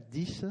 6, 4,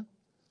 10,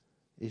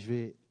 et je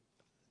vais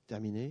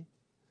terminer.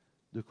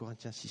 2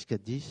 Corinthiens 6,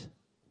 4, 10.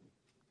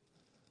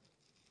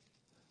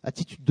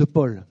 Attitude de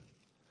Paul.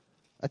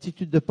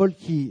 Attitude de Paul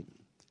qui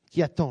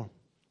attend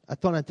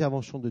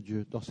l'intervention de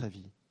Dieu dans sa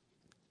vie.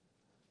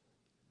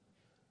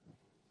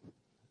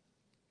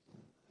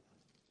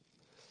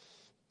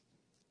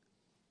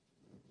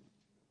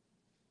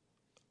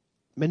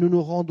 Mais nous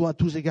nous rendons à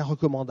tous égards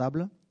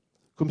recommandables,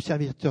 comme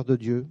serviteurs de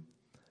Dieu,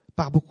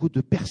 par beaucoup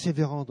de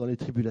persévérance dans les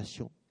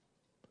tribulations,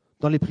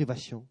 dans les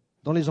privations,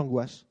 dans les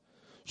angoisses,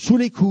 sous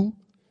les coups,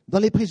 dans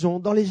les prisons,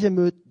 dans les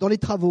émeutes, dans les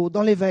travaux,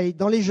 dans les veilles,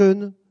 dans les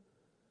jeûnes,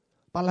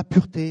 par la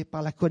pureté,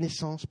 par la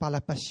connaissance, par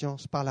la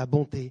patience, par la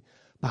bonté,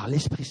 par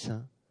l'Esprit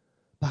Saint,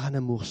 par un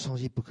amour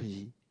sans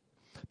hypocrisie,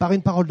 par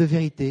une parole de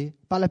vérité,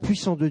 par la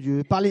puissance de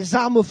Dieu, par les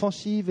armes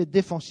offensives et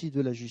défensives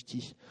de la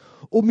justice,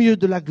 au milieu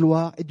de la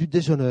gloire et du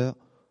déshonneur,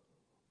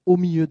 au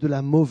milieu de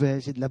la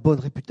mauvaise et de la bonne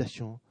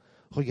réputation,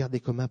 regardés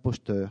comme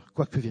imposteurs,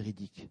 quoique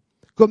véridiques,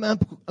 comme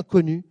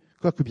inconnus,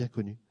 quoique bien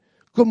connus,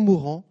 comme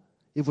mourants,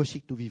 et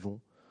voici que nous vivons,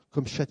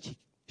 comme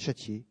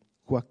châtiés,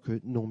 quoique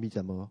non mis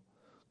à mort,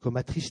 comme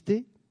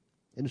attristés,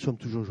 et nous sommes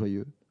toujours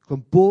joyeux,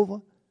 comme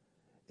pauvres,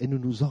 et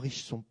nous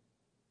enrichissons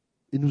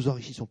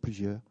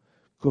plusieurs,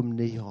 comme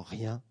n'ayant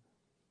rien,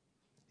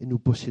 et nous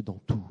possédons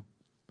tout.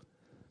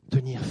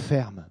 Tenir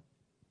ferme,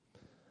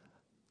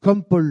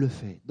 comme Paul le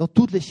fait, dans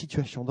toutes les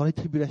situations, dans les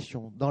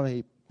tribulations, dans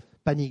les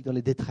paniques, dans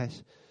les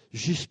détresses,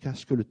 jusqu'à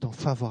ce que le temps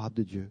favorable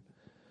de Dieu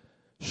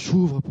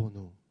s'ouvre pour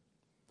nous.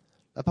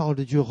 La parole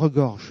de Dieu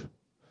regorge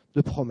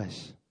de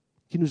promesses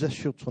qui nous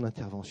assurent de son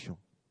intervention.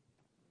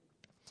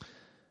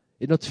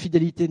 Et notre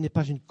fidélité n'est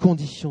pas une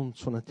condition de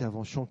son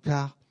intervention,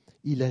 car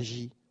il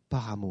agit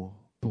par amour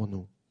pour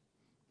nous.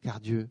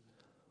 Car Dieu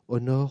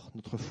honore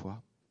notre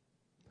foi.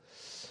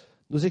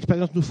 Nos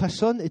expériences nous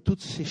façonnent et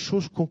toutes ces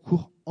choses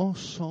concourent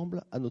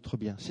ensemble à notre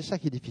bien. C'est ça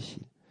qui est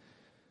difficile.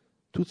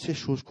 Toutes ces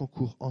choses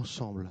concourent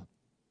ensemble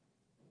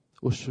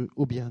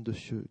au bien de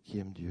ceux qui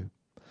aiment Dieu.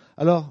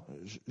 Alors,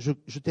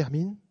 je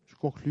termine, je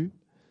conclus,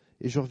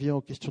 et je reviens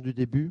aux questions du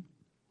début.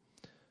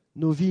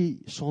 Nos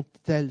vies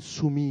sont-elles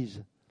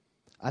soumises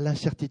à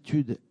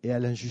l'incertitude et à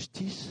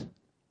l'injustice,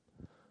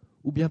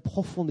 ou bien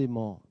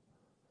profondément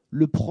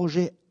le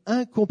projet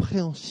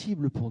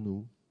incompréhensible pour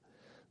nous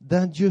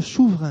d'un Dieu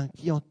souverain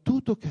qui, en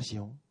toute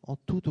occasion,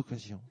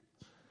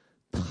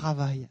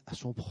 travaille à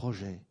son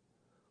projet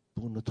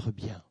pour notre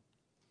bien,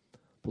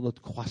 pour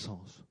notre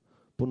croissance,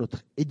 pour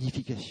notre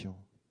édification,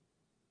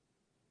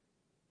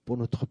 pour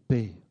notre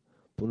paix,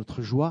 pour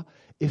notre joie,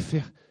 et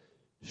faire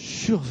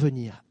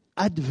survenir,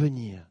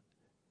 advenir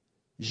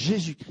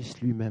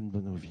Jésus-Christ lui-même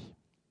dans nos vies.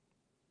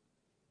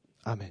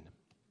 Amen.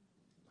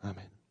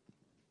 Amen.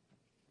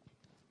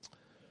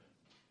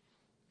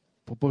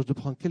 Je propose de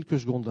prendre quelques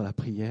secondes dans la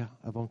prière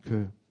avant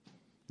que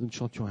nous ne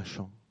chantions un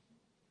chant.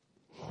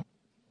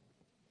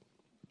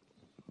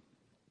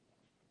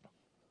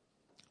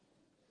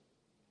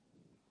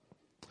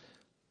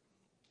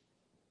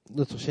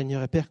 Notre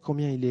Seigneur et Père,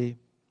 combien il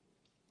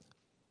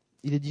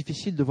est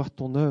difficile de voir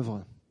ton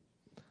œuvre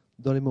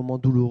dans les moments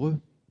douloureux,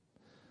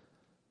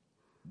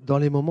 dans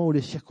les moments où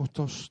les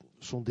circonstances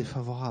sont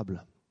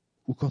défavorables,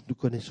 ou quand nous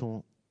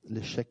connaissons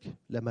l'échec,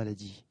 la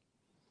maladie.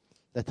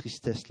 la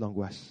tristesse,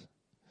 l'angoisse.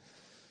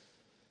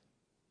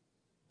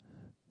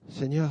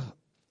 Seigneur,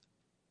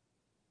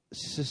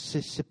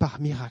 c'est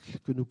par miracle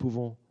que nous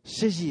pouvons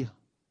saisir,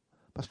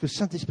 parce que le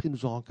Saint-Esprit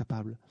nous en rend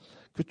capables,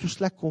 que tout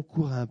cela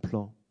concourt à un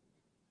plan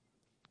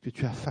que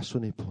tu as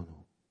façonné pour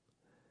nous.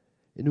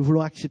 Et nous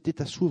voulons accepter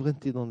ta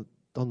souveraineté dans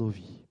nos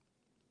vies,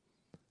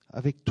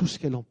 avec tout ce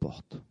qu'elle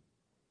emporte.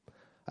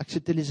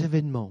 Accepter les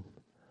événements,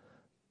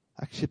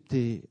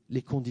 accepter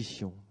les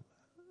conditions,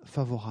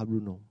 favorables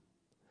ou non.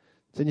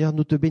 Seigneur,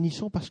 nous te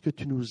bénissons parce que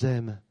tu nous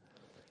aimes.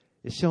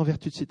 Et c'est en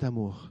vertu de cet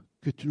amour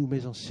que tu nous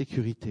mets en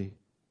sécurité,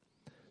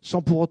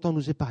 sans pour autant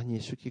nous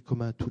épargner ce qui est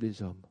commun à tous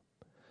les hommes.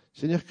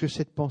 Seigneur, que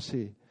cette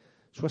pensée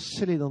soit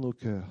scellée dans nos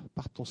cœurs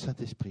par ton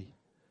Saint-Esprit,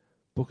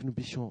 pour que nous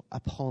puissions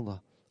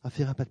apprendre à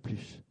faire un pas de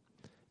plus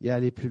et à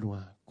aller plus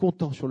loin,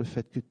 comptant sur le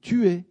fait que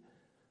tu es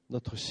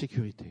notre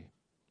sécurité.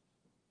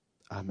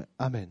 Amen.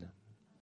 Amen.